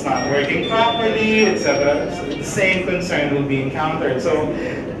 It's not working properly, etc. The same concern will be encountered. So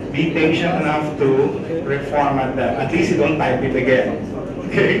be patient enough to reformat them. At least you don't type it again.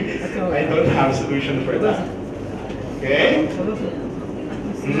 Okay? I don't have a solution for that. Okay?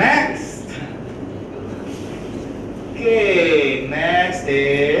 Next. Okay, next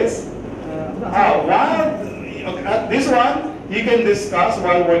is this one you can discuss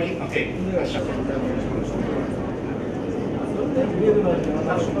while working. Okay.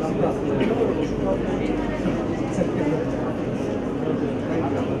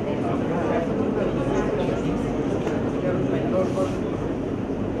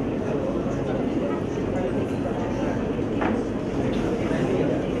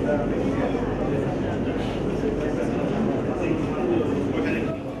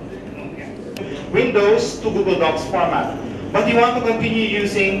 Windows to Google Docs format. But you want to continue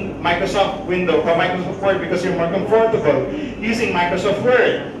using Microsoft Windows or Microsoft Word because you're more comfortable using Microsoft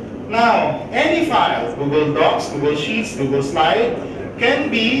Word. Now, any file, Google Docs, Google Sheets, Google Slide, can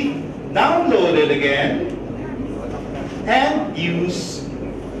be downloaded again and use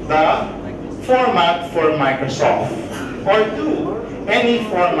the format for Microsoft or to any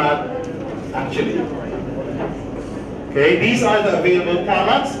format actually. Okay, these are the available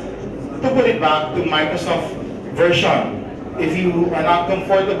formats to put it back to Microsoft version if you are not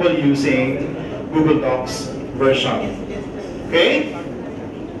comfortable using Google Docs version. Okay?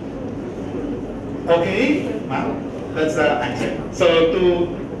 Okay? Wow, that's the answer. So to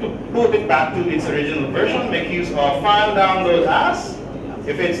put it back to its original version, make use of file download as.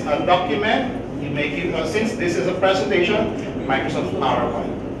 If it's a document, you make use of, since this is a presentation, Microsoft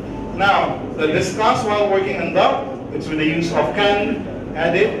PowerPoint. Now, the discuss while working on doc, it's with the use of can,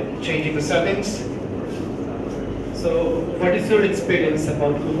 edit, changing the settings. So, what is your experience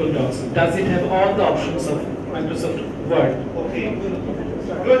about Google Docs? Does it have all the options of Microsoft Word? Okay,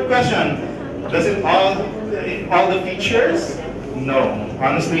 good question. Does it all the features? No,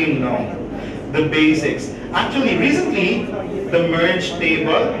 honestly, no. The basics. Actually, recently, the merge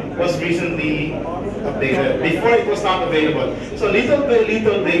table was recently updated. Before, it was not available. So little by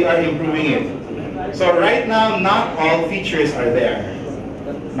little, they are improving it. So right now, not all features are there.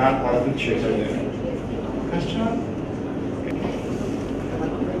 Not all features are there. Question?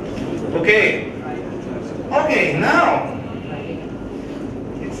 Okay. Okay, now,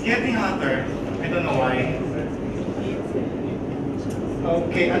 it's getting hotter. I don't know why.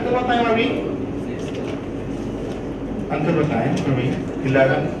 Okay, until what time are we? Until what time are we?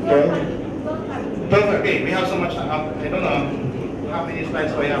 11, 12? 12, okay, we have so much time. I don't know how many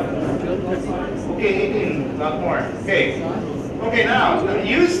slides do I have. Okay, 18, not more. Okay. Okay, now,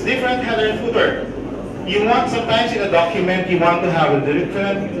 use different header and footer. You want, sometimes in a document, you want to have a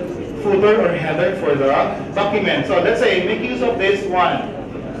different footer or header for the document. So let's say, make use of this one.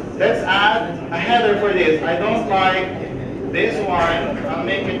 Let's add a header for this. I don't like this one. I'll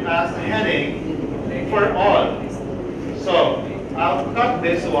make it as a heading for all. So I'll cut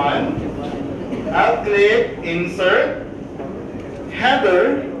this one. I'll click insert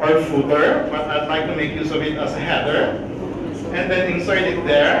header or footer, but I'd like to make use of it as a header. And then insert it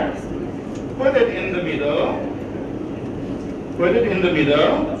there. Put it in the middle. Put it in the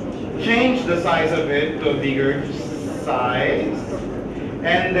middle. Change the size of it to a bigger size.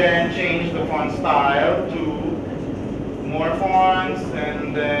 And then change the font style to more fonts,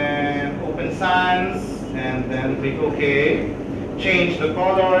 and then open sans, and then click OK. Change the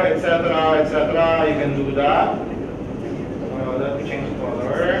color, etc., etc. You can do that. Let me change the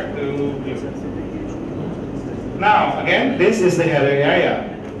color to blue. Now, again, this is the header area.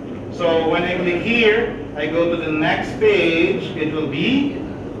 So when I click here, I go to the next page. It will be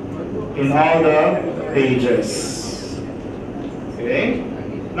in all the pages. Okay?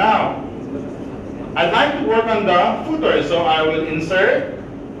 Now, I'd like to work on the footer, so I will insert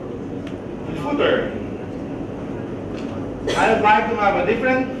the footer. I'd like to have a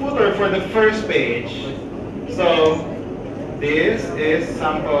different footer for the first page. So, this is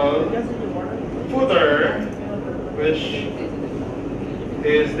sample footer, which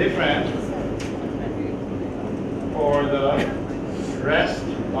is different for the rest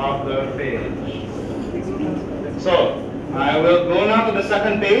of the page. So, I will go now to the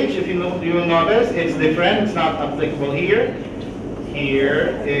second page. If you will notice, it's different. It's not applicable here.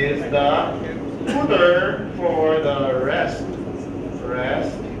 Here is the footer for the rest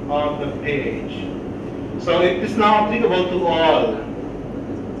of the page. So it is now applicable to all.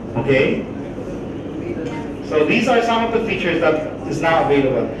 Okay? So these are some of the features that is now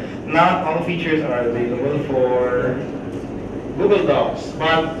available. Not all features are available for Google Docs,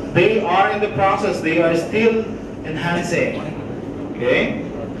 but they are in the process. They are still enhancing. Okay?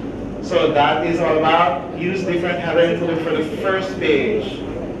 So that is all about use different header and footer for the first page.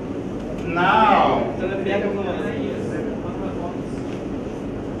 Now,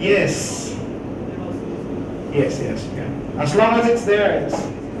 yes. Yes, yes, you can. As long as it's there,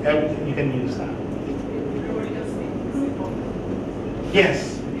 everything you can use that.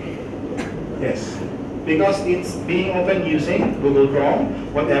 Yes. Yes. Because it's being open using Google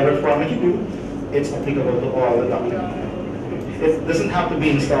Chrome, whatever format you do, it's applicable to all the documents. It doesn't have to be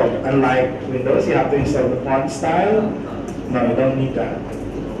installed. Unlike Windows, you have to install the font style. No, you don't need that.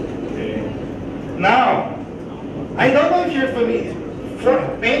 Okay. Now, I don't know if you're familiar.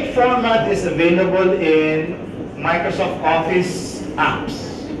 Paint format is available in Microsoft Office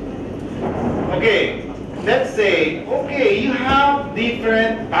apps. Okay, let's say, okay, you have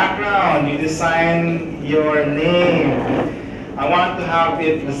different background. You design your name. I want to have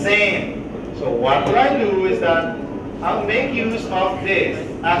it the same. So what will I do is that I'll make use of this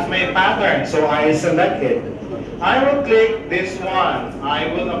as my pattern. So I select it. I will click this one. I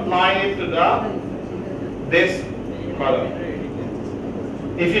will apply it to this column.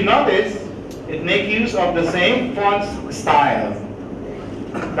 If you notice, it makes use of the same font style.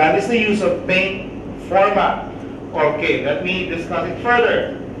 That is the use of paint format. Okay, let me discuss it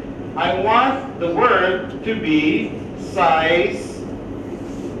further. I want the word to be size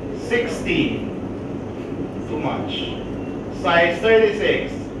 60. Too much. Size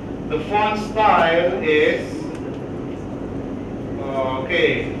 36. The font style is,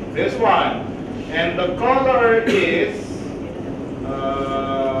 okay, this one. And the color is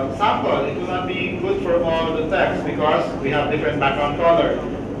sample. It will not be good for all the text because we have different background color.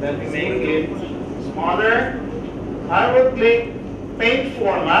 Let me make it smaller. I will click paint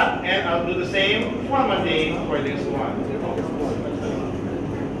format and I'll do the same formatting for this one.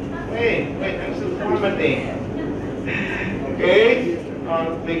 Wait, I'm still formatting. Okay,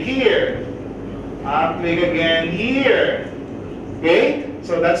 I'll click here. I'll click again here. Okay,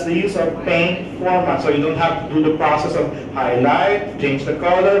 so that's the use of paint format. So you don't have to do the process of highlight, change the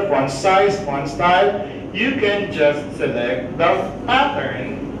color, font size, font style. You can just select the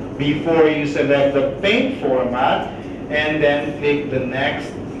pattern before you select the paint format and then click the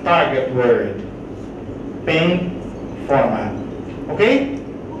next target word. Paint format. Okay?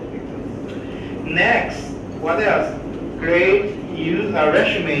 Next, what else? Create a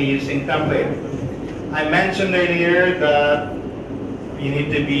resume using template. I mentioned earlier that you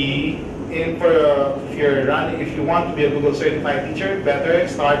need to be in for if you want to be a Google certified teacher, better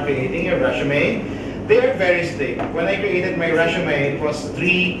start creating your resume. They are very strict. When I created my resume, it was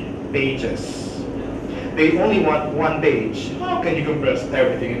 3 pages. They only want 1 page. How can you compress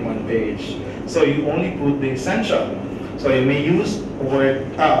everything in 1 page? So you only put the essential. So you may use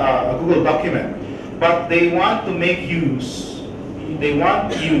a Google document, but they want to make use. They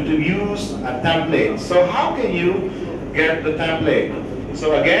want you to use a template. So how can you get the template?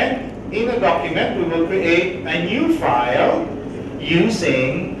 So again, in a document, we will create a new file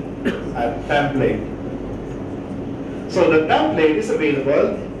using a template. So the template is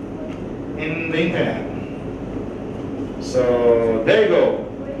available in the internet. So there you go.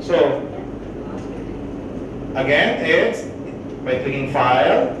 So again, it's by clicking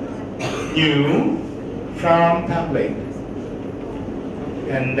File, New, from Template.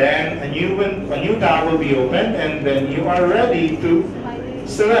 And then a new tab will be opened, and then you are ready to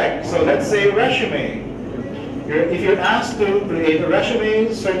select. So let's say resume. If you're asked to create a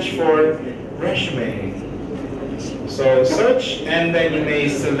resume, search for resume. So search, and then you may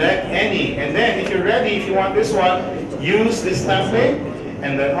select any. And then if you're ready, if you want this one, use this template.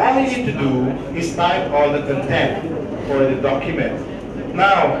 And then all you need to do is type all the content for the document.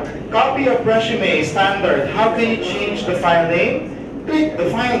 Now, copy of resume standard. How can you change the file name? Click the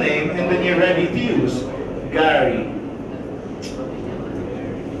file name, and then you're ready to use Gary.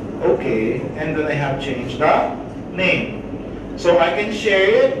 Okay, and then I have changed the name. So I can share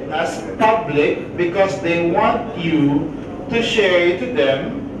it as public because they want you to share it to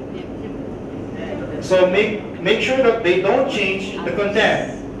them. So make sure that they don't change the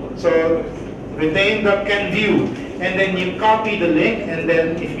content. So retain the can view. And then you copy the link, and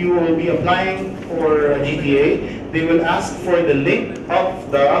then if you will be applying for a GTA, they will ask for the link of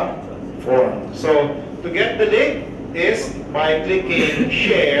the form. So to get the link is by clicking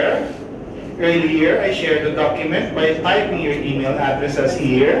share. Earlier, I shared the document by typing your email addresses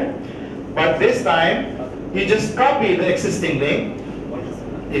here. But this time, you just copy the existing link.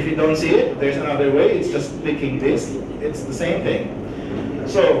 If you don't see it, there's another way. It's just clicking this. It's the same thing.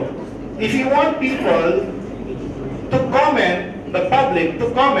 So if you want people to comment, the public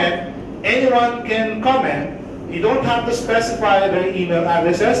to comment, anyone can comment. You don't have to specify their email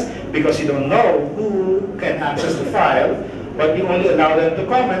addresses because you don't know who can access the file, but you only allow them to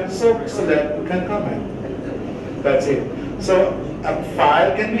comment, so select who can comment. That's it. So a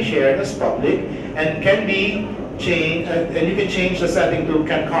file can be shared as public and can be changed, and you can change the setting to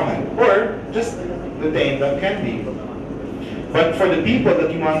can comment, or just retain the can be. But for the people that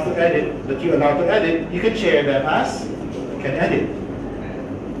you want to edit, that you allow to edit, you can share them as can edit.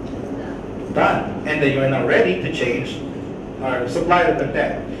 Done. And then you are now ready to change or supply the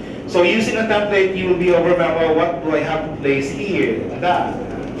content. So using a template, you will be overwhelmed. Oh, what do I have to place here and that?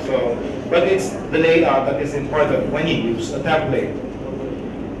 So, but it's the layout that is important when you use a template.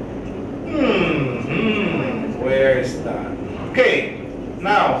 Where is that? Okay.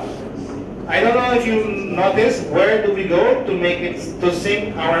 Now, I don't know if you noticed, where do we go to make it, to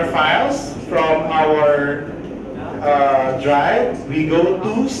sync our files from our drive? We go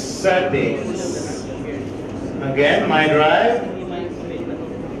to settings. Again, my drive,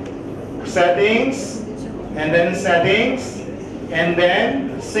 settings, and then settings, and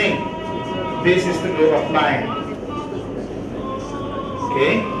then sync. This is to go offline.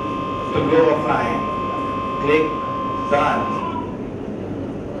 Okay? To go offline. Click done.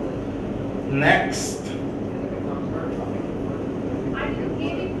 Next.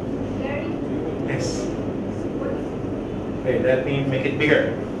 Yes. Okay, let me make it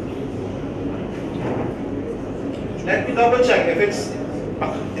bigger. Let me double check if it's,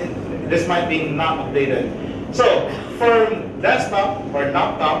 this might be not updated. So, for desktop or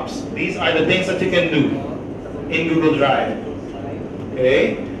laptops, these are the things that you can do in Google Drive.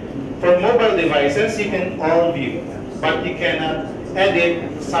 Okay? For mobile devices, you can all view, but you cannot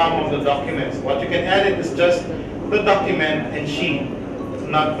edit some of the documents. What you can edit is just the document and sheet,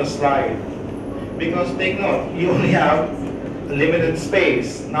 not the slide. Because take note, you only have limited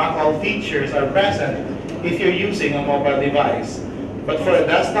space. Not all features are present if you're using a mobile device. But for a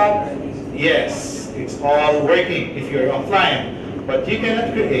desktop, yes, it's all working if you're offline. But you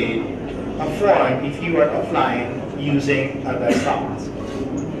cannot create a form if you are offline using a desktop.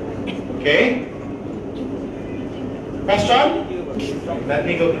 Okay? Question? Let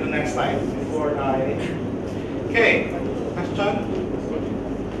me go to the next slide before I... Okay, question?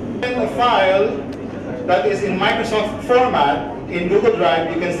 A file that is in Microsoft format in Google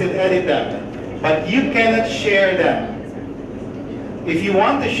Drive, you can still edit them, but you cannot share them. If you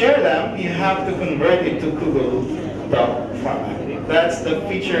want to share them, you have to convert it to Google Doc format. That's the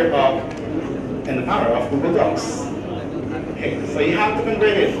feature of and the power of Google Docs. Okay, so you have to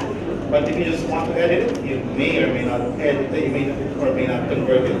convert it. But if you just want to edit it, you may or may not edit it, you may or may not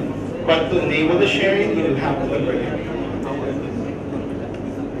convert it. But to enable the sharing, you will have to convert it.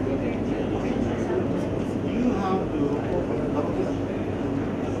 You have to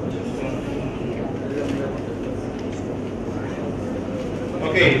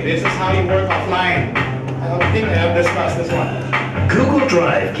okay, this is how you work offline. I don't think I have discussed this one. Google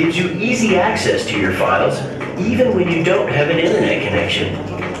Drive gives you easy access to your files, even when you don't have an internet connection.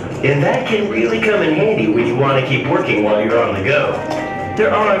 And that can really come in handy when you want to keep working while you're on the go.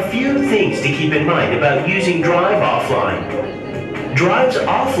 There are a few things to keep in mind about using Drive offline. Drive's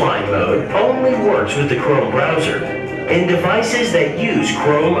offline mode only works with the Chrome browser and devices that use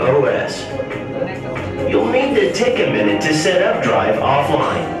Chrome OS. You'll need to take a minute to set up Drive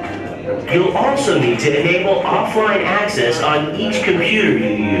offline. You'll also need to enable offline access on each computer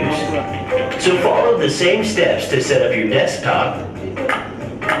you use. So follow the same steps to set up your desktop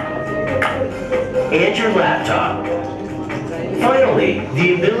and your laptop. Finally,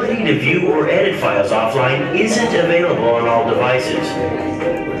 the ability to view or edit files offline isn't available on all devices.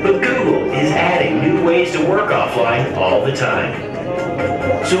 But Google is adding new ways to work offline all the time.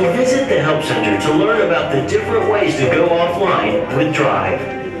 So visit the Help Center to learn about the different ways to go offline with Drive.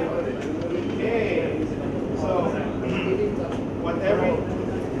 Okay, so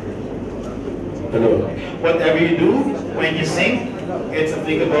whatever you do when you sync, it's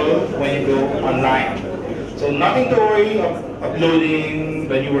applicable when you go online. So nothing to worry of uploading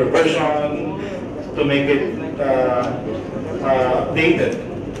the newer version to make it updated.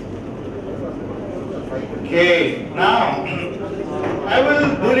 Okay, now I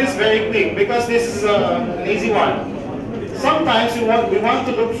will do this very quick because this is an easy one. Sometimes we want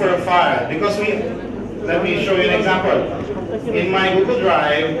to look for a file because let me show you an example. In my Google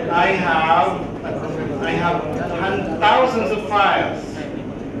Drive, I have thousands of files.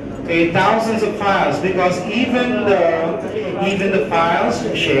 Okay, thousands of files because even the files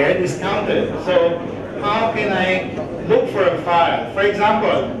shared is counted. So how can I look for a file? For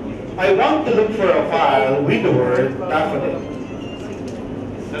example, I want to look for a file with the word daffodil.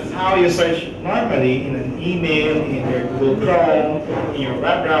 That's how you search normally in an email, in your Google Chrome, in your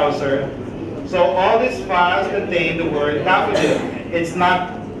web browser. So all these files contain the word daffodil. It's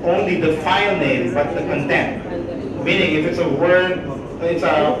not only the file name, but the content. Meaning, if it's a word, it's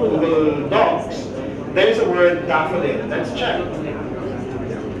a Google Docs, there's a word daffodil. Let's check.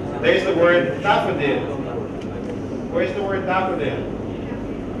 There's the word daffodil. Where's the word daffodil?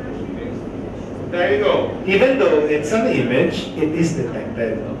 There you go. Even though it's an image, it is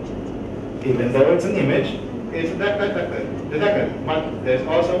detected. Even though it's an image, it's detected. But there's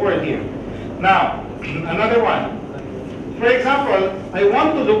also a word here. Now, another one. For example, I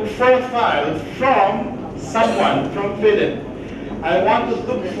want to look for a file from someone, from Philip. I want to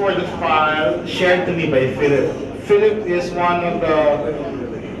look for the file shared to me by Philip. Philip is one of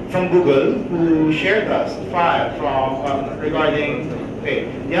the from Google who shared us a file from regarding, okay,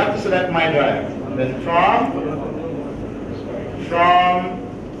 you have to select my drive, and then from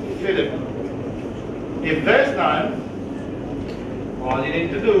Philip. If there's none, all you need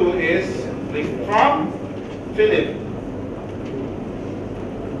to do is click from Philip.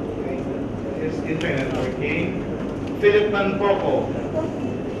 Is internet working? Philip Manpoco.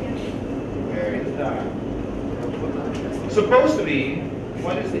 Where is that? Supposed to be,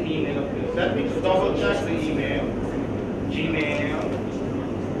 what is the email of this? Let me double check the email. Gmail.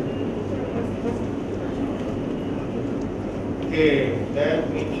 Okay, let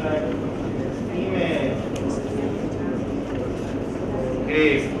me check email. Okay,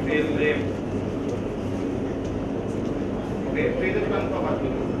 Philip. Okay, Philip Manpoco.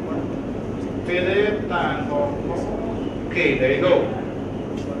 Philip Manpoco. Okay, there you go.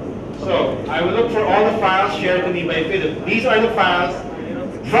 So, I will look for all the files shared to me by Philip. These are the files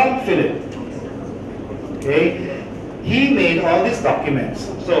from Philip. Okay? He made all these documents.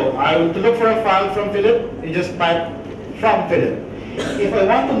 So, I will to look for a file from Philip, you just type from Philip. If I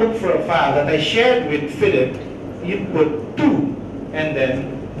want to look for a file that I shared with Philip, you put to, and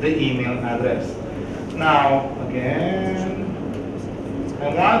then the email address. Now, again, I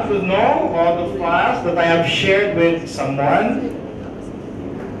want to know all the files that I have shared with someone.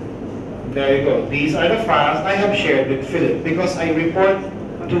 There you go. These are the files I have shared with Philip because I report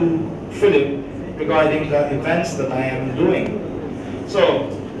to Philip regarding the events that I am doing. So,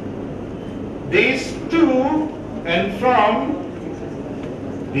 these two and from,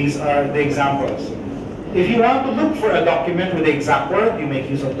 these are the examples. If you want to look for a document with the exact word, you make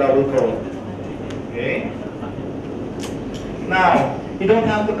use of double quote. Okay? Now, you don't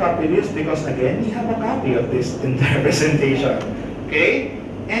have to copy this because again, you have a copy of this entire presentation. Okay?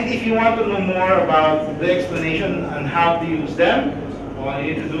 And if you want to know more about the explanation and how to use them, all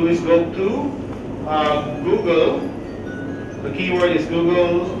you need to do is go to Google. The keyword is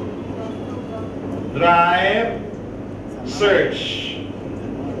Google Drive search.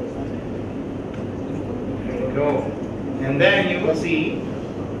 There you go. And then you will see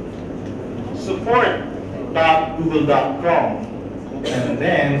support.google.com. And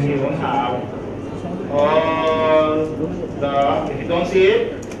then you will have all the, if you don't see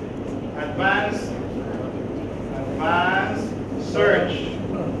it, advanced search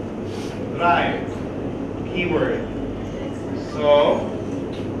drive keyword. So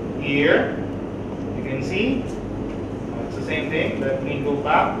here you can see it's the same thing. Let me go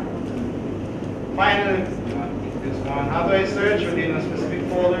back. Finally, this one. How do I search within a specific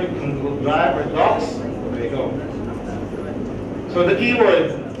folder? Google Drive or Docs. There you go. So the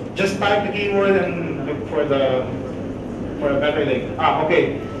keyword, just type the keyword and look for a better link.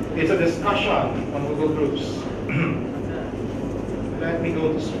 Okay. It's a discussion on Google Groups. Let me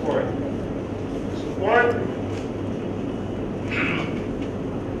go to support. Support.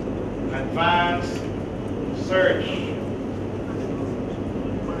 Advanced search.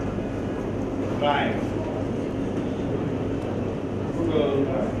 Drive. Google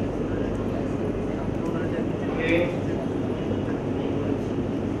Drive. Okay.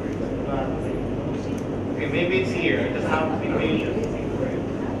 Okay, maybe it's here. I just have to be patient.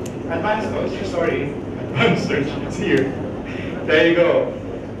 Advanced search, sorry. Advanced search, it's here. There you go.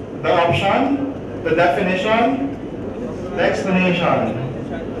 The option, the definition, the explanation.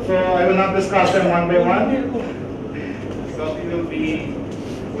 So I will not discuss them one by one because we will be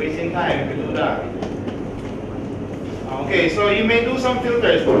wasting time if we do that. Okay, so you may do some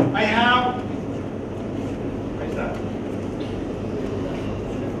filters. I have, where's that?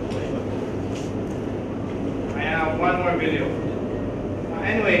 I have one more video.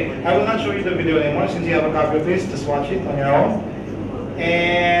 Anyway, I will not show you the video anymore since you have a copy of this. Just watch it on your own.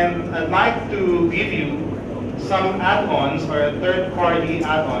 And I'd like to give you some add-ons or third-party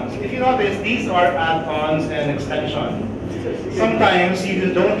add-ons. If you notice, these are add-ons and extensions. Sometimes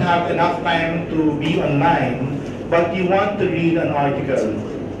you don't have enough time to be online, but you want to read an article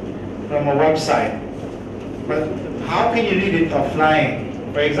from a website. But how can you read it offline?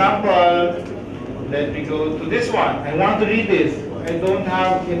 For example, let me go to this one. I want to read this. I don't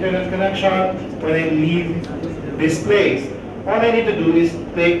have internet connection when I leave this place. All I need to do is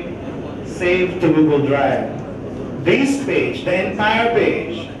click Save to Google Drive. This page, the entire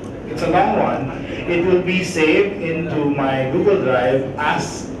page, it's a long one, it will be saved into my Google Drive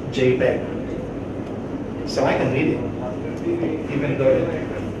as JPEG. So I can read it, even though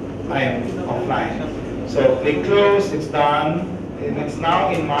I am offline. So click Close, it's done, and it's now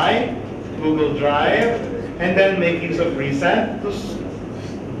in my Google Drive, and then make use of Reset.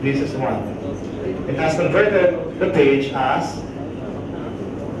 This is one. It has converted the page as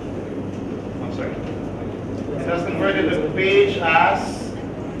sorry. It has converted the page as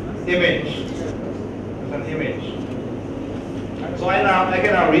image. As an image. So I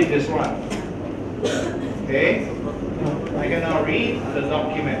can now read this one. Okay? I can now read the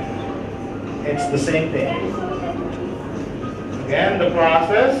document. It's the same thing. Again, the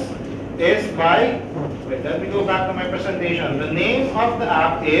process is by, wait, let me go back to my presentation. The name of the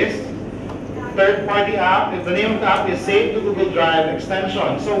app is third-party app. The name of the app is Save to Google Drive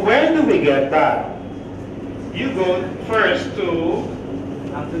extension. So where do we get that? You go first to,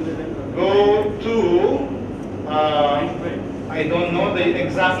 I don't know the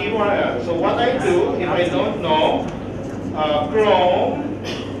exact URL. So what I do, if I don't know, Chrome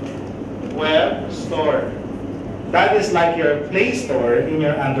Web Store. That is like your Play Store in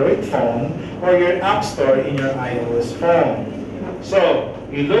your Android phone or your App Store in your iOS phone. So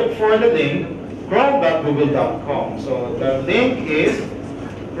you look for the link, chrome.google.com. So the link is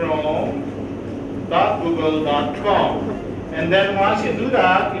chrome.google.com. And then once you do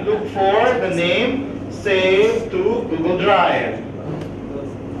that, you look for the name Save to Google Drive.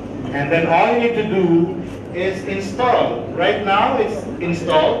 And then all you need to do is install. Right now it's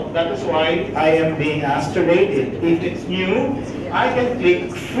installed. That is why I am being asked to rate it. If it's new, I can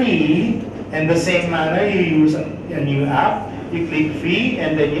click free, and the same manner you use a new app, you click free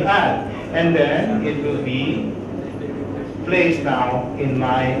and then you add. And then it will be placed now in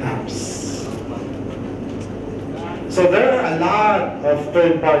my apps. So there are a lot of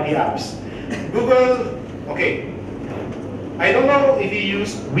third-party apps. Google, okay, I don't know if you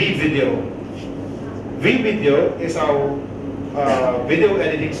use WeVideo. WeVideo is our video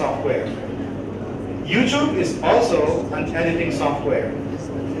editing software. YouTube is also an editing software,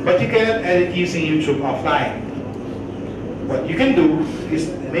 but you cannot edit using YouTube offline. What you can do is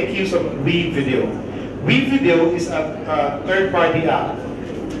make use of WeVideo. WeVideo is a third-party app.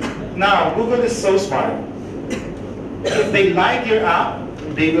 Now, Google is so smart. If they like your app,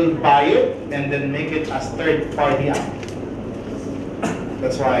 they will buy it and then make it as third-party app.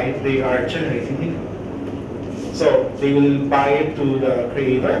 That's why they are generating income. So they will buy it to the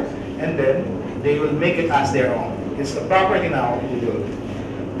creator and then they will make it as their own. It's the property now of Google.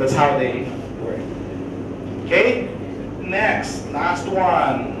 That's how they work. Okay? Next, last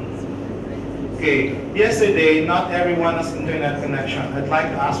one. Okay, yesterday not everyone has internet connection. I'd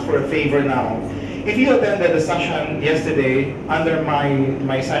like to ask for a favor now. If you attended the session yesterday under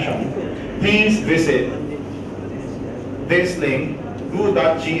my session, please visit this link,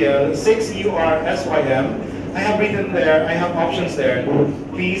 goo.gl6ursym. I have written there, I have options there.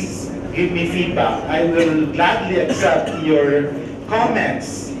 Please give me feedback. I will gladly accept your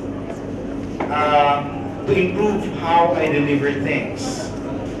comments to improve how I deliver things.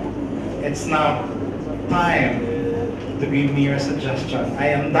 It's now time to give me your suggestion. I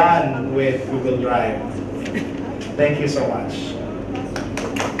am done with Google Drive. Thank you so much.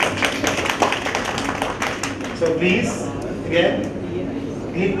 So please, again,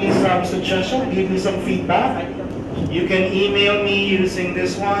 give me some suggestion, give me some feedback. You can email me using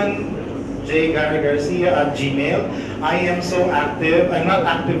this one, jgarcia@gmail. I am so active. I'm not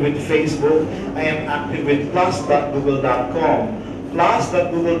active with Facebook. I am active with plus.google.com.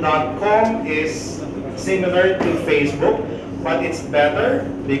 Plus.google.com is similar to Facebook, but it's better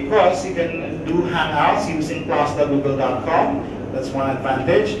because you can do hangouts using plus.google.com. That's one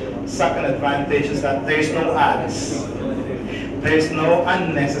advantage. Second advantage is that there's no ads. There's no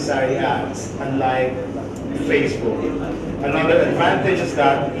unnecessary ads, unlike Facebook. Another advantage is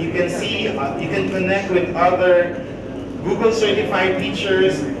that you can see, you can connect with other Google certified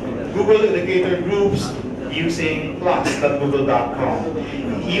teachers, Google educator groups using plus.google.com.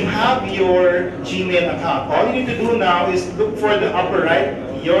 You have your Gmail account. All you need to do now is look for the upper right,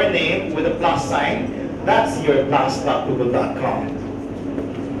 your name with a plus sign. That's your plus.google.com.